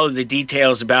know all of the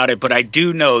details about it, but I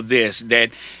do know this, that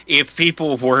if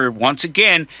people were, once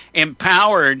again,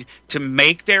 empowered to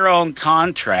make their own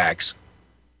contracts,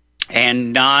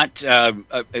 and not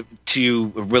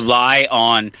to rely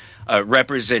on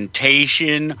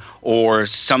representation or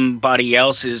somebody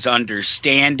else's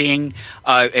understanding,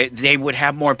 they would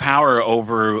have more power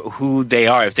over who they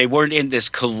are. If they weren't in this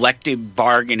collective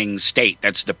bargaining state,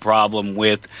 that's the problem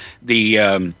with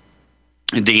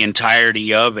the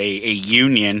entirety of a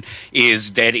union,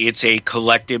 is that it's a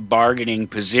collective bargaining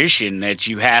position, that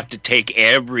you have to take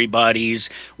everybody's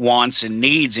wants and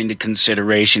needs into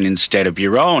consideration instead of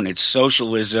your own. It's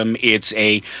socialism. It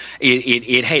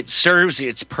serves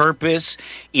its purpose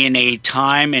in a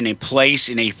time and a place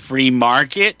in a free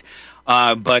market.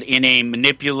 But in a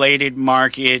manipulated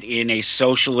market, in a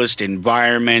socialist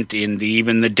environment, in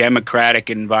even the democratic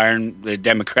environment, the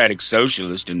democratic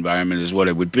socialist environment is what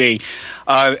it would be,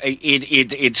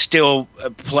 it still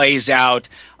plays out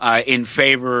in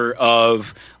favor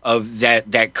of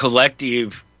that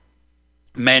collective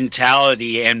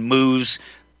mentality, and moves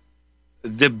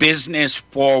the business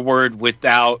forward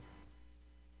without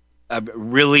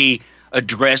really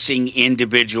addressing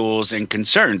individuals and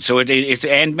concerns. So it's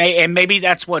maybe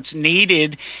that's what's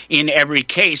needed in every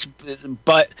case,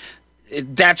 but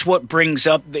that's what brings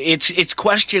up it's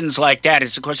questions like that.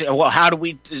 It's a question, well, how do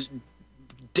we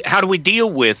deal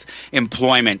with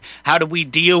employment? How do we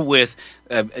deal with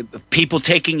people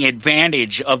taking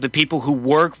advantage of the people who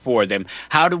work for them?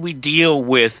 How do we deal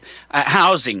with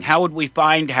housing? How would we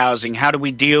find housing? How do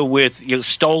we deal with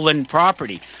stolen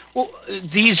property? Well,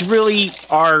 these really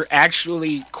are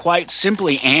actually quite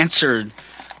simply answered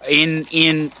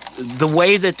in the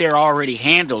way that they're already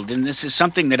handled. And this is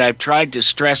something that I've tried to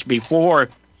stress before,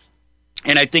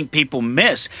 and I think people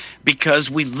miss,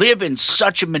 because we live in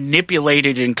such a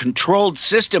manipulated and controlled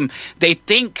system. They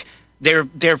think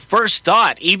their first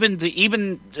thought,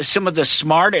 even some of the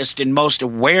smartest and most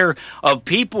aware of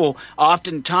people,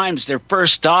 oftentimes their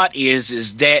first thought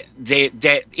is that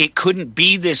it couldn't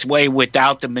be this way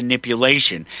without the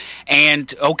manipulation.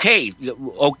 And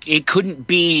it couldn't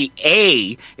be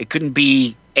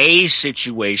a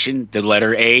situation, the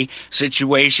letter A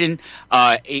situation,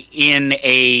 in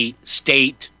a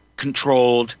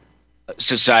state-controlled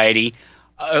society.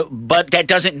 But that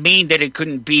doesn't mean that it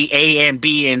couldn't be A and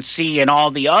B and C and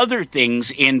all the other things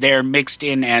in there mixed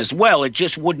in as well. It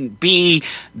just wouldn't be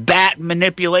that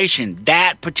manipulation,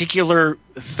 that particular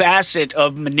facet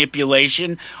of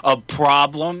manipulation, of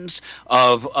problems,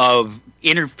 of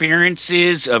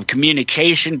interferences, of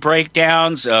communication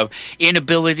breakdowns, of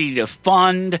inability to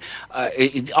fund.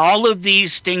 All of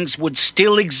these things would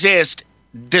still exist.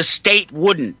 The state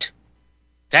wouldn't.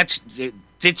 That's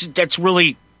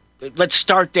really... Let's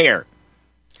start there.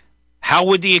 How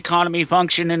would the economy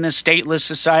function in a stateless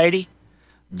society?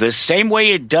 The same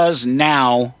way it does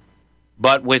now,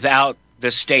 but without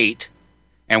the state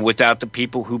and without the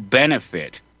people who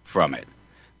benefit from it.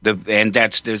 And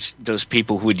that's those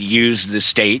people who would use the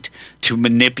state to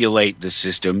manipulate the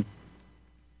system,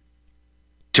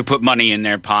 to put money in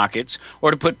their pockets, or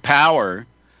to put power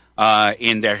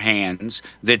in their hands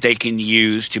that they can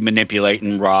use to manipulate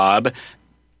and rob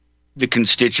the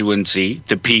constituency,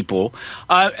 the people.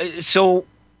 So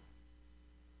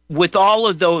with all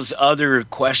of those other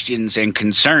questions and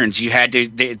concerns, you had to,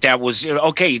 that was,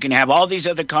 okay, you can have all these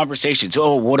other conversations.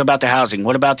 Oh, what about the housing?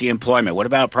 What about the employment? What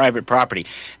about private property?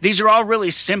 These are all really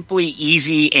simply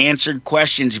easy answered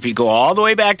questions. If you go all the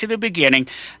way back to the beginning,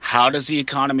 how does the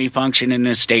economy function in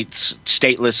a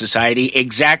stateless society?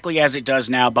 Exactly as it does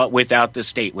now, but without the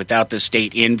state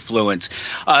influence.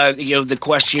 The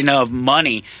question of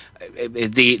money.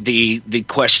 The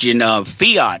question of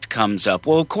fiat comes up.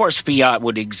 Well, of course, fiat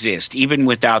would exist even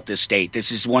without the state.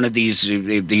 This is one of these.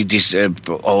 It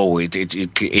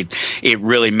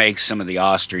really makes some of the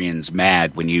Austrians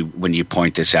mad when you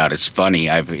point this out. It's funny.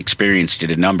 I've experienced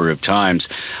it a number of times.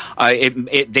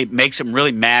 It makes them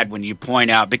really mad when you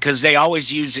point out, because they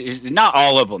always use, not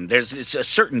all of them. There's a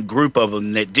certain group of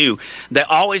them that do. They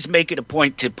always make it a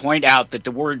point to point out that the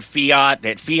word fiat,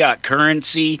 that fiat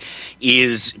currency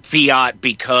is fiat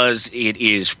because it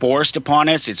is forced upon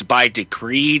us. It's by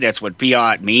decree. That's what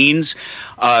fiat means,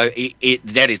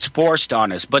 that it's forced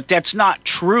on us. But that's not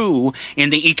true in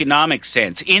the economic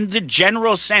sense. In the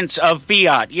general sense of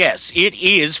fiat, yes, it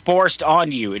is forced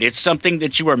on you. It is something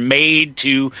that you are made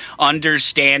to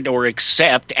understand or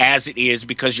accept as it is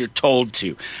because you're told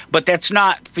to. But that's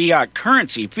not fiat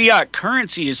currency. Fiat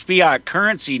currency is fiat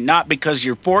currency not because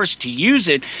you're forced to use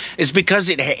it, it's because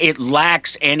it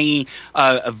lacks any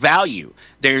value.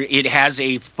 It has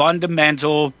a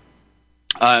fundamental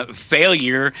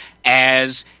failure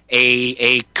as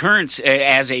a currency,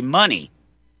 as a money.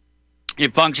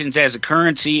 It functions as a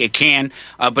currency. It can,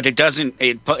 but it doesn't.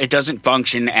 It doesn't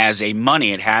function as a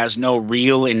money. It has no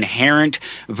real inherent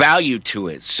value to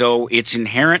it. So it's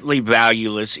inherently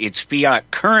valueless. It's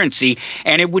fiat currency,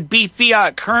 and it would be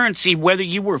fiat currency whether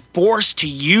you were forced to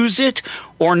use it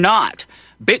or not.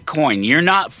 Bitcoin, you're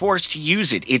not forced to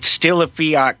use it. It's still a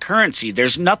fiat currency.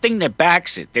 There's nothing that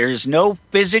backs it. There is no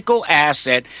physical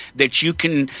asset that you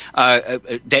can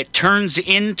that turns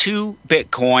into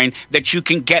Bitcoin that you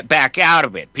can get back out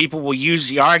of it. People will use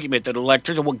the argument that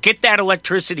electricity will get that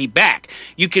electricity back.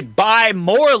 You could buy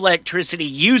more electricity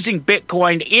using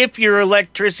Bitcoin if your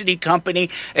electricity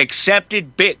company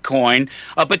accepted Bitcoin,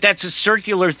 but that's a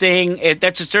circular thing.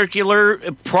 That's a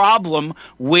circular problem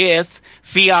with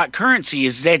fiat currency,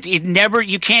 is that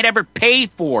you can't ever pay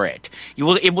for it.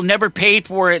 It will never pay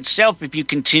for itself if you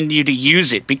continue to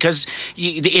use it, because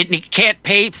it can't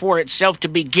pay for itself to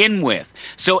begin with.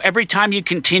 So every time you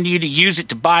continue to use it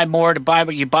to buy more,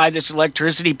 you buy this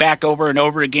electricity back over and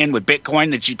over again with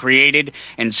Bitcoin that you created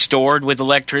and stored with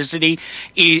electricity.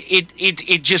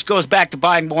 It just goes back to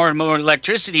buying more and more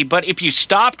electricity. But if you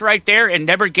stopped right there and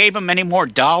never gave them any more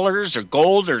dollars or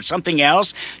gold or something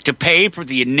else to pay for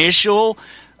the initial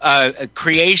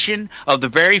creation of the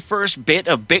very first bit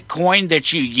of Bitcoin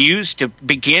that you used to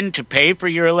begin to pay for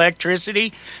your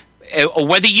electricity,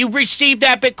 whether you received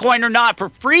that Bitcoin or not for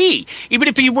free, even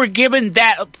if you were given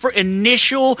that for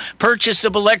initial purchase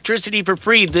of electricity for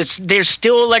free, there's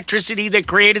still electricity that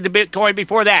created the Bitcoin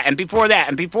before that and before that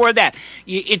and before that.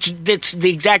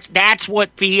 That's what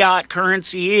fiat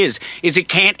currency is it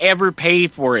can't ever pay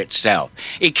for itself.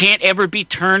 It can't ever be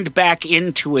turned back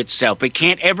into itself. It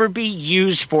can't ever be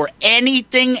used for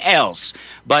anything else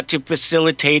but to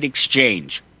facilitate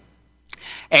exchange.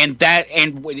 And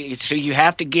so you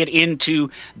have to get into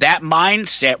that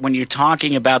mindset when you're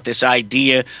talking about this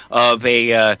idea of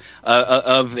an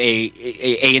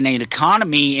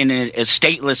economy in a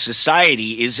stateless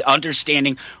society, is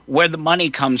understanding where the money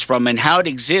comes from and how it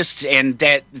exists, and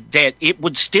that it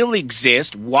would still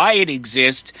exist, why it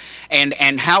exists,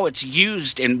 and how it's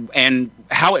used and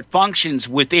how it functions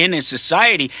within a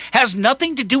society has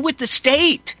nothing to do with the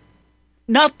state.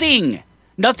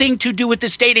 Nothing to do with the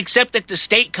state, except that the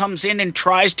state comes in and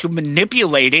tries to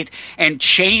manipulate it and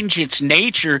change its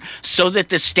nature so that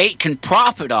the state can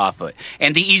profit off it.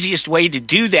 And the easiest way to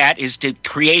do that is to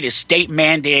create a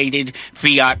state-mandated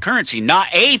fiat currency. Not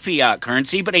a fiat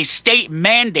currency, but a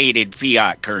state-mandated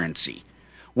fiat currency.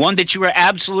 One that you are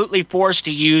absolutely forced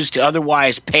to use to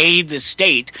otherwise pay the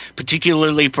state,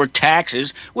 particularly for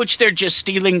taxes, which they're just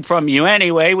stealing from you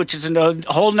anyway, which is a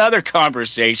whole nother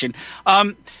conversation.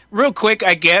 Real quick,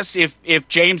 I guess, if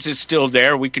James is still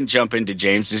there, we can jump into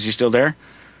James. Is he still there?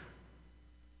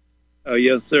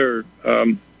 Yes, sir.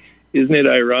 Isn't it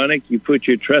ironic? You put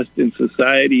your trust in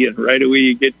society and right away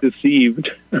you get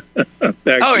deceived.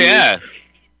 Yeah.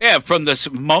 Yeah, from the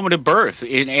moment of birth,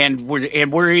 and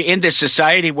we're in this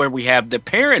society where we have the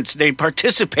parents. They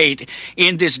participate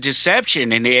in this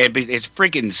deception, and it's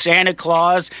freaking Santa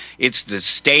Claus. It's the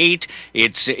state.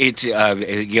 It's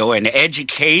an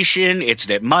education. It's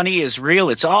that money is real.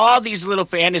 It's all these little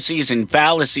fantasies and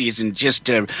fallacies and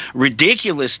just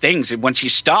ridiculous things. And once you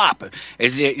stop,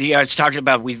 it's talking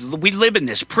about we live in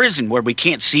this prison where we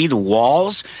can't see the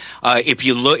walls. If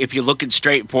you're looking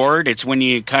straight forward, it's when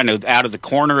you kind of out of the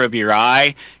corner of your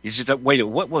eye, you just wait.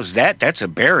 What was that? That's a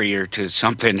barrier to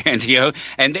something, and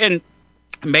and then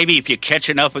maybe if you catch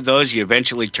enough of those, you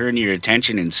eventually turn your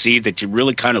attention and see that you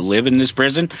really kind of live in this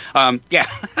prison. Yeah.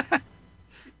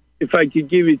 If I could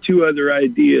give you two other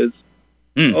ideas,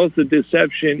 also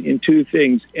deception in two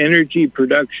things: energy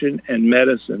production and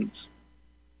medicines.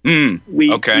 There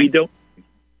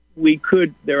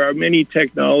are many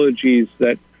technologies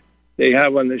that they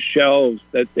have on the shelves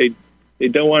that they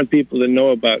don't want people to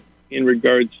know about in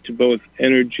regards to both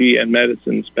energy and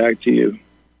medicines. Back to you.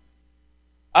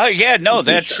 Yeah, no,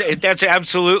 that's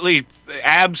absolutely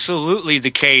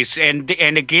the case. And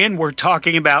again, we're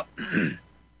talking about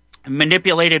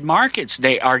manipulated markets.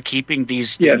 They are keeping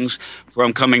these things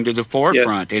from coming to the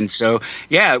forefront. And so,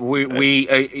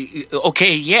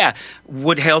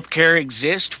 would healthcare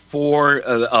exist for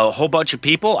a whole bunch of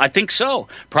people? I think so.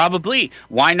 Probably.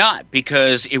 Why not?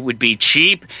 Because it would be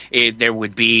cheap. There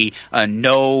would be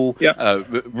no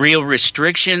real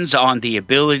restrictions on the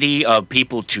ability of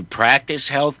people to practice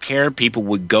healthcare. People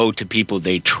would go to people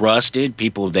they trusted,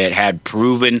 people that had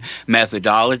proven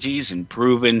methodologies and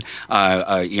proven,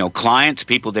 clients,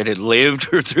 people that had lived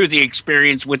through the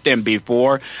experience with them before.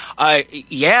 I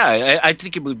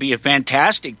think it would be a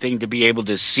fantastic thing to be able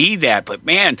to see that. But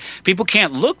man, people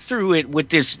can't look through it with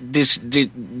this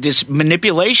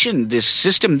manipulation, this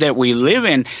system that we live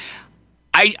in.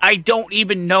 I don't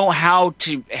even know how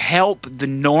to help the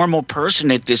normal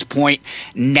person at this point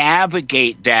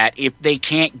navigate that if they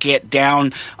can't get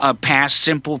down past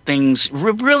simple things.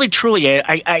 Really, truly,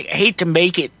 I hate to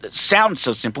make it sound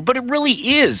so simple, but it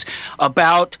really is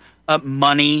about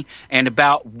money and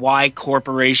about why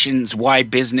corporations, why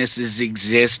businesses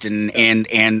exist,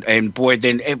 and boy,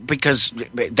 then because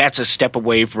that's a step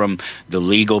away from the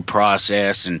legal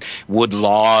process. And would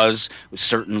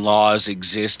certain laws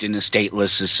exist in a stateless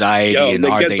society? And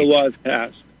they get the laws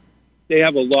passed. They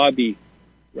have a lobby,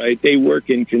 right? They work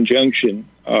in conjunction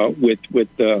with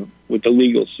the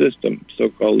legal system,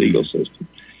 so-called legal system.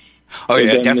 Oh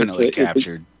yeah, definitely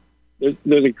captured.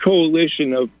 There's a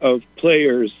coalition of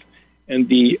players. And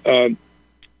the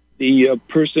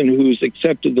person who's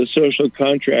accepted the social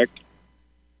contract,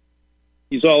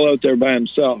 he's all out there by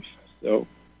himself. So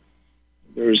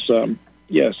there's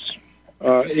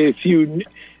if you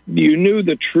knew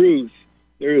the truth,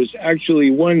 there is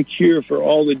actually one cure for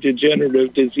all the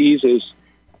degenerative diseases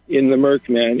in the Merck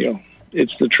manual.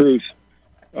 It's the truth.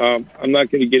 I'm not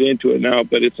going to get into it now,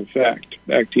 but it's a fact.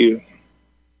 Back to you.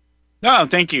 No,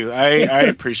 thank you. I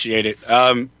appreciate it.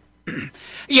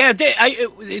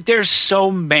 There's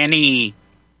so many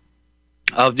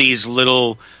of these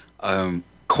little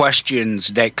questions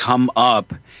that come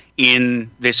up in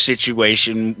this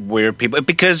situation where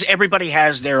because everybody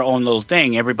has their own little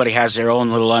thing, everybody has their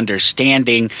own little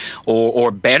understanding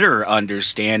or better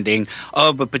understanding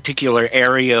of a particular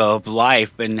area of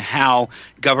life and how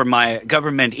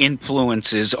government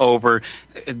influences over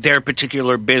their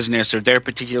particular business or their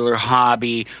particular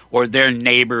hobby or their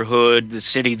neighborhood, the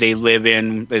city they live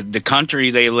in, the country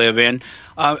they live in.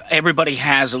 Everybody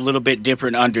has a little bit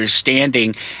different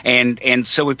understanding, and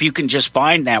so if you can just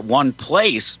find that one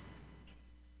place,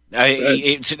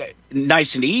 it's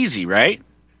nice and easy, right?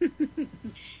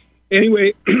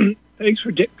 Anyway, thanks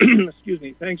for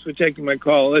thanks for taking my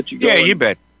call. I'll let you go. Yeah, you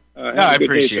bet. I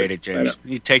appreciate it, James.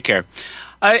 You take care.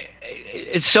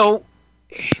 So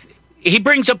he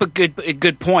brings up a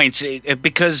good points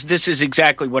because this is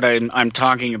exactly what I'm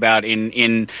talking about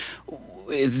in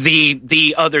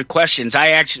the other questions.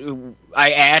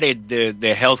 I added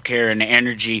the healthcare and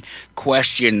energy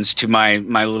questions to my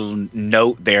little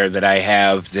note there that I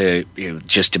have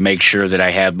just to make sure that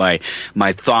I have my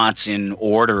thoughts in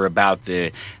order about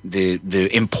the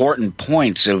important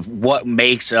points of what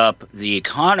makes up the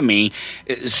economy,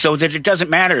 so that it doesn't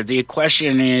matter. The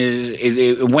question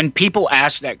is, when people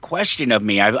ask that question of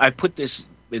me, I put this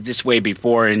way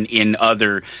before in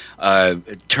other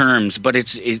terms, but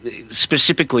it's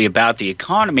specifically about the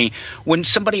economy. When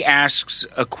somebody asks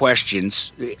a question,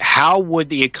 how would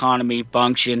the economy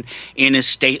function in a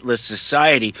stateless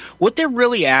society? What they're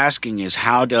really asking is,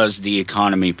 how does the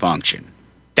economy function?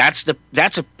 That's a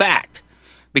fact.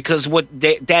 because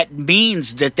that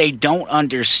means that they don't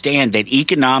understand that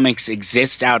economics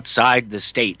exists outside the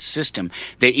state system,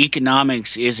 that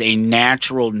economics is a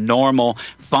natural, normal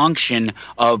function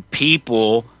of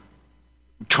people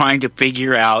trying to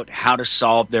figure out how to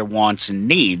solve their wants and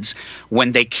needs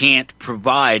when they can't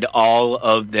provide all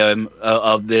of them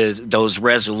those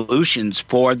resolutions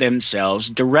for themselves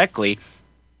directly.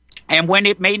 And when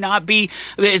it may not be,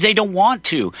 they don't want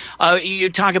to. You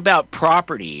talk about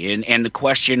property and the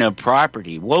question of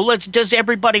property. Well, does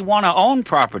everybody want to own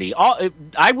property?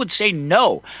 I would say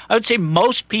no. I would say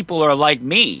most people are like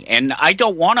me, and I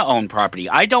don't want to own property.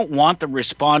 I don't want the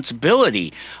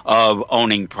responsibility of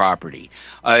owning property,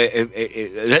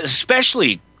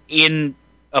 especially in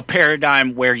a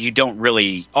paradigm where you don't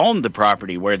really own the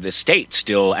property, where the state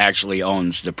still actually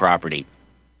owns the property.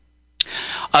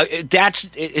 That's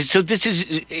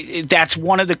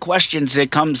one of the questions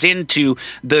that comes into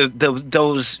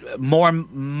those more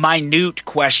minute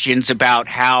questions about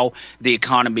how the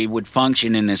economy would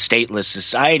function in a stateless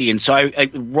society. And so I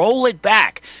roll it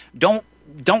back.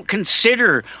 Don't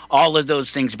consider all of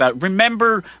those things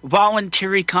remember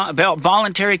voluntary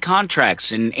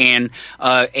contracts and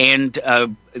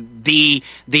the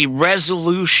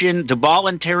resolution, the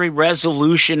voluntary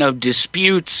resolution of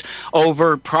disputes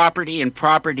over property and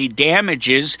property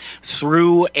damages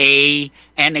through an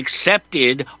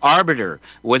accepted arbiter,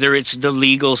 whether it's the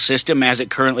legal system as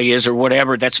it currently is or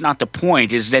whatever. That's not the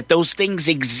point. Is that those things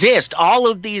exist.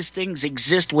 All of these things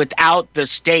exist without the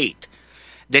state.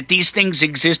 That these things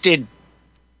existed,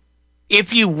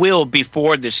 if you will,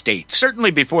 before the state,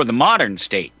 certainly before the modern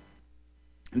state.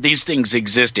 These things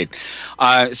existed.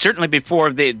 Certainly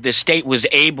before the state was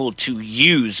able to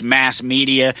use mass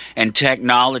media and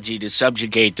technology to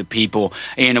subjugate the people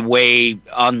in a way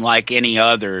unlike any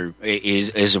other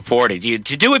is afforded.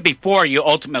 To do it before, you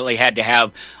ultimately had to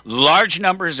have large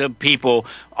numbers of people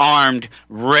armed,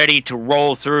 ready to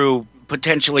roll through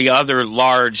potentially other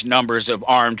large numbers of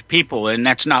armed people, and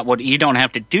that's not what you don't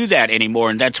have to do that anymore.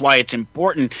 And that's why it's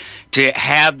important to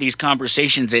have these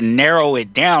conversations and narrow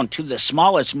it down to the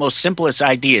smallest, most simplest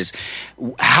ideas.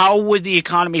 How would the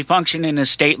economy function in a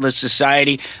stateless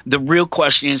society? The real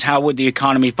question is, how would the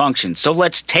economy function? So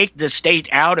let's take the state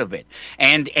out of it,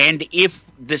 and if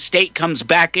the state comes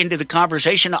back into the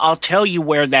conversation, I'll tell you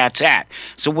where that's at.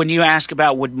 So when you ask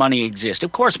about would money exist,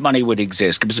 of course money would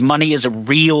exist, because money is a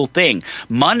real thing.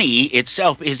 Money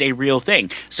itself is a real thing.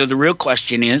 So the real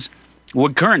question is,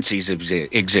 would currencies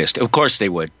exist? Of course they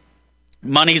would.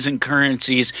 Monies and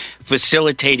currencies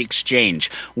facilitate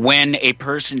exchange. When a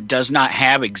person does not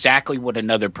have exactly what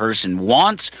another person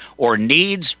wants or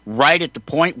needs right at the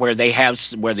point where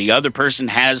where the other person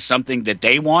has something that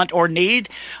they want or need,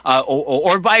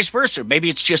 or vice versa. Maybe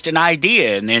it's just an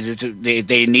idea and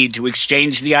they need to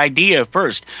exchange the idea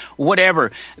first.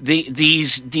 Whatever.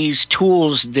 These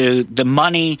tools, the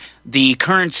money, the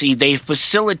currency, they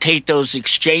facilitate those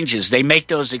exchanges. They make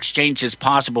those exchanges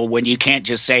possible when you can't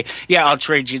just say, yeah, I'll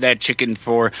trade you that chicken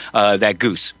for that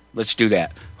goose. Let's do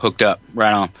that. Hooked up.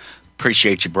 Right on.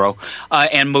 Appreciate you, bro.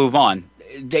 And move on.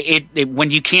 When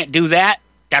you can't do that,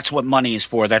 that's what money is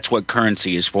for. That's what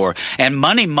currency is for. And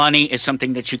money is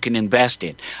something that you can invest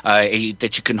in,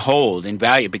 that you can hold in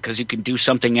value, because you can do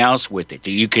something else with it.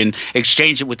 You can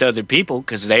exchange it with other people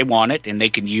because they want it, and they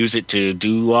can use it to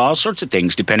do all sorts of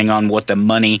things depending on what the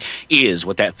money is,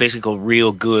 what that physical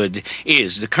real good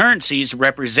is. The currencies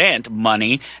represent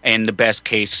money in the best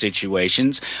case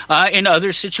situations. In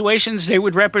other situations, they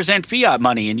would represent fiat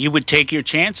money, and you would take your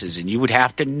chances, and you would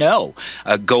have to know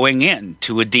going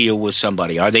into a deal with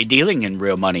somebody. Are they dealing in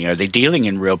real money? Are they dealing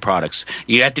in real products?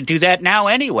 You have to do that now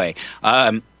anyway.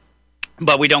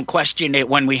 But we don't question it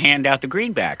when we hand out the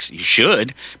greenbacks. You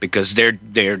should, because they're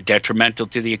detrimental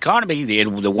to the economy.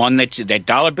 The one that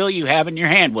dollar bill you have in your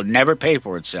hand will never pay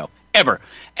for itself. Ever.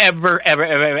 And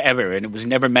it was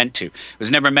never meant to. It was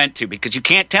never meant to, because you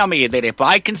can't tell me that if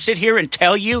I can sit here and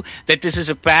tell you that this is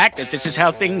a fact, that this is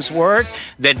how things work,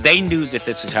 that they knew that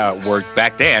this is how it worked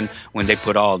back then when they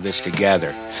put all of this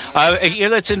together.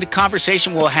 That's in the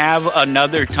conversation we'll have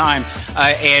another time.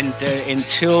 And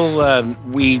until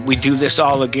we do this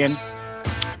all again,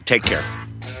 take care.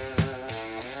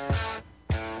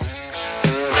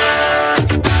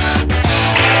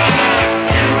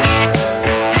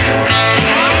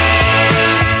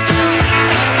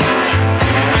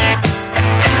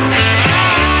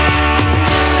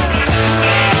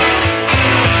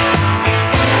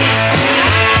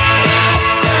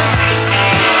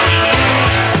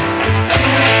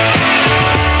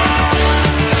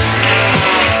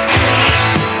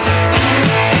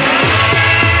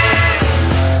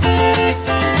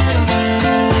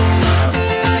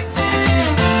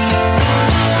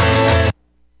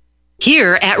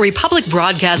 Here at Republic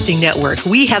Broadcasting Network,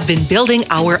 we have been building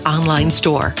our online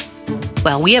store.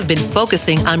 While we have been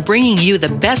focusing on bringing you the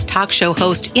best talk show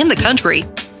host in the country,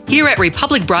 here at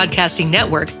Republic Broadcasting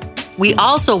Network, we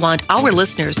also want our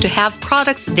listeners to have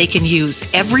products they can use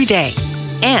every day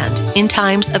and in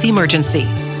times of emergency.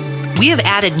 We have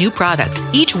added new products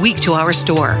each week to our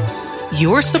store.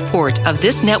 Your support of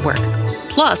this network,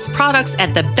 plus products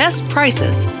at the best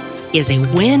prices, is a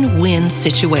win-win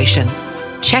situation.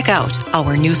 Check out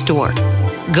our new store.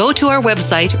 Go to our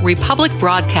website,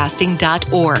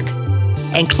 republicbroadcasting.org,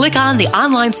 and click on the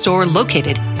online store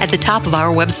located at the top of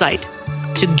our website.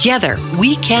 Together,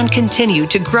 we can continue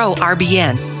to grow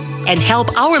RBN and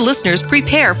help our listeners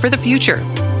prepare for the future.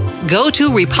 Go to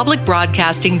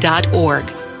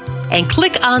republicbroadcasting.org and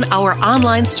click on our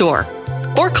online store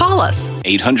or call us.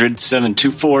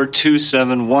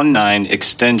 800-724-2719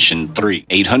 extension 3.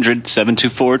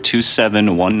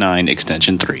 800-724-2719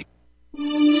 extension 3.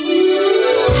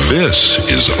 This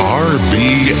is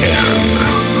RBN,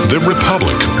 the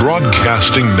Republic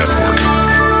Broadcasting Network.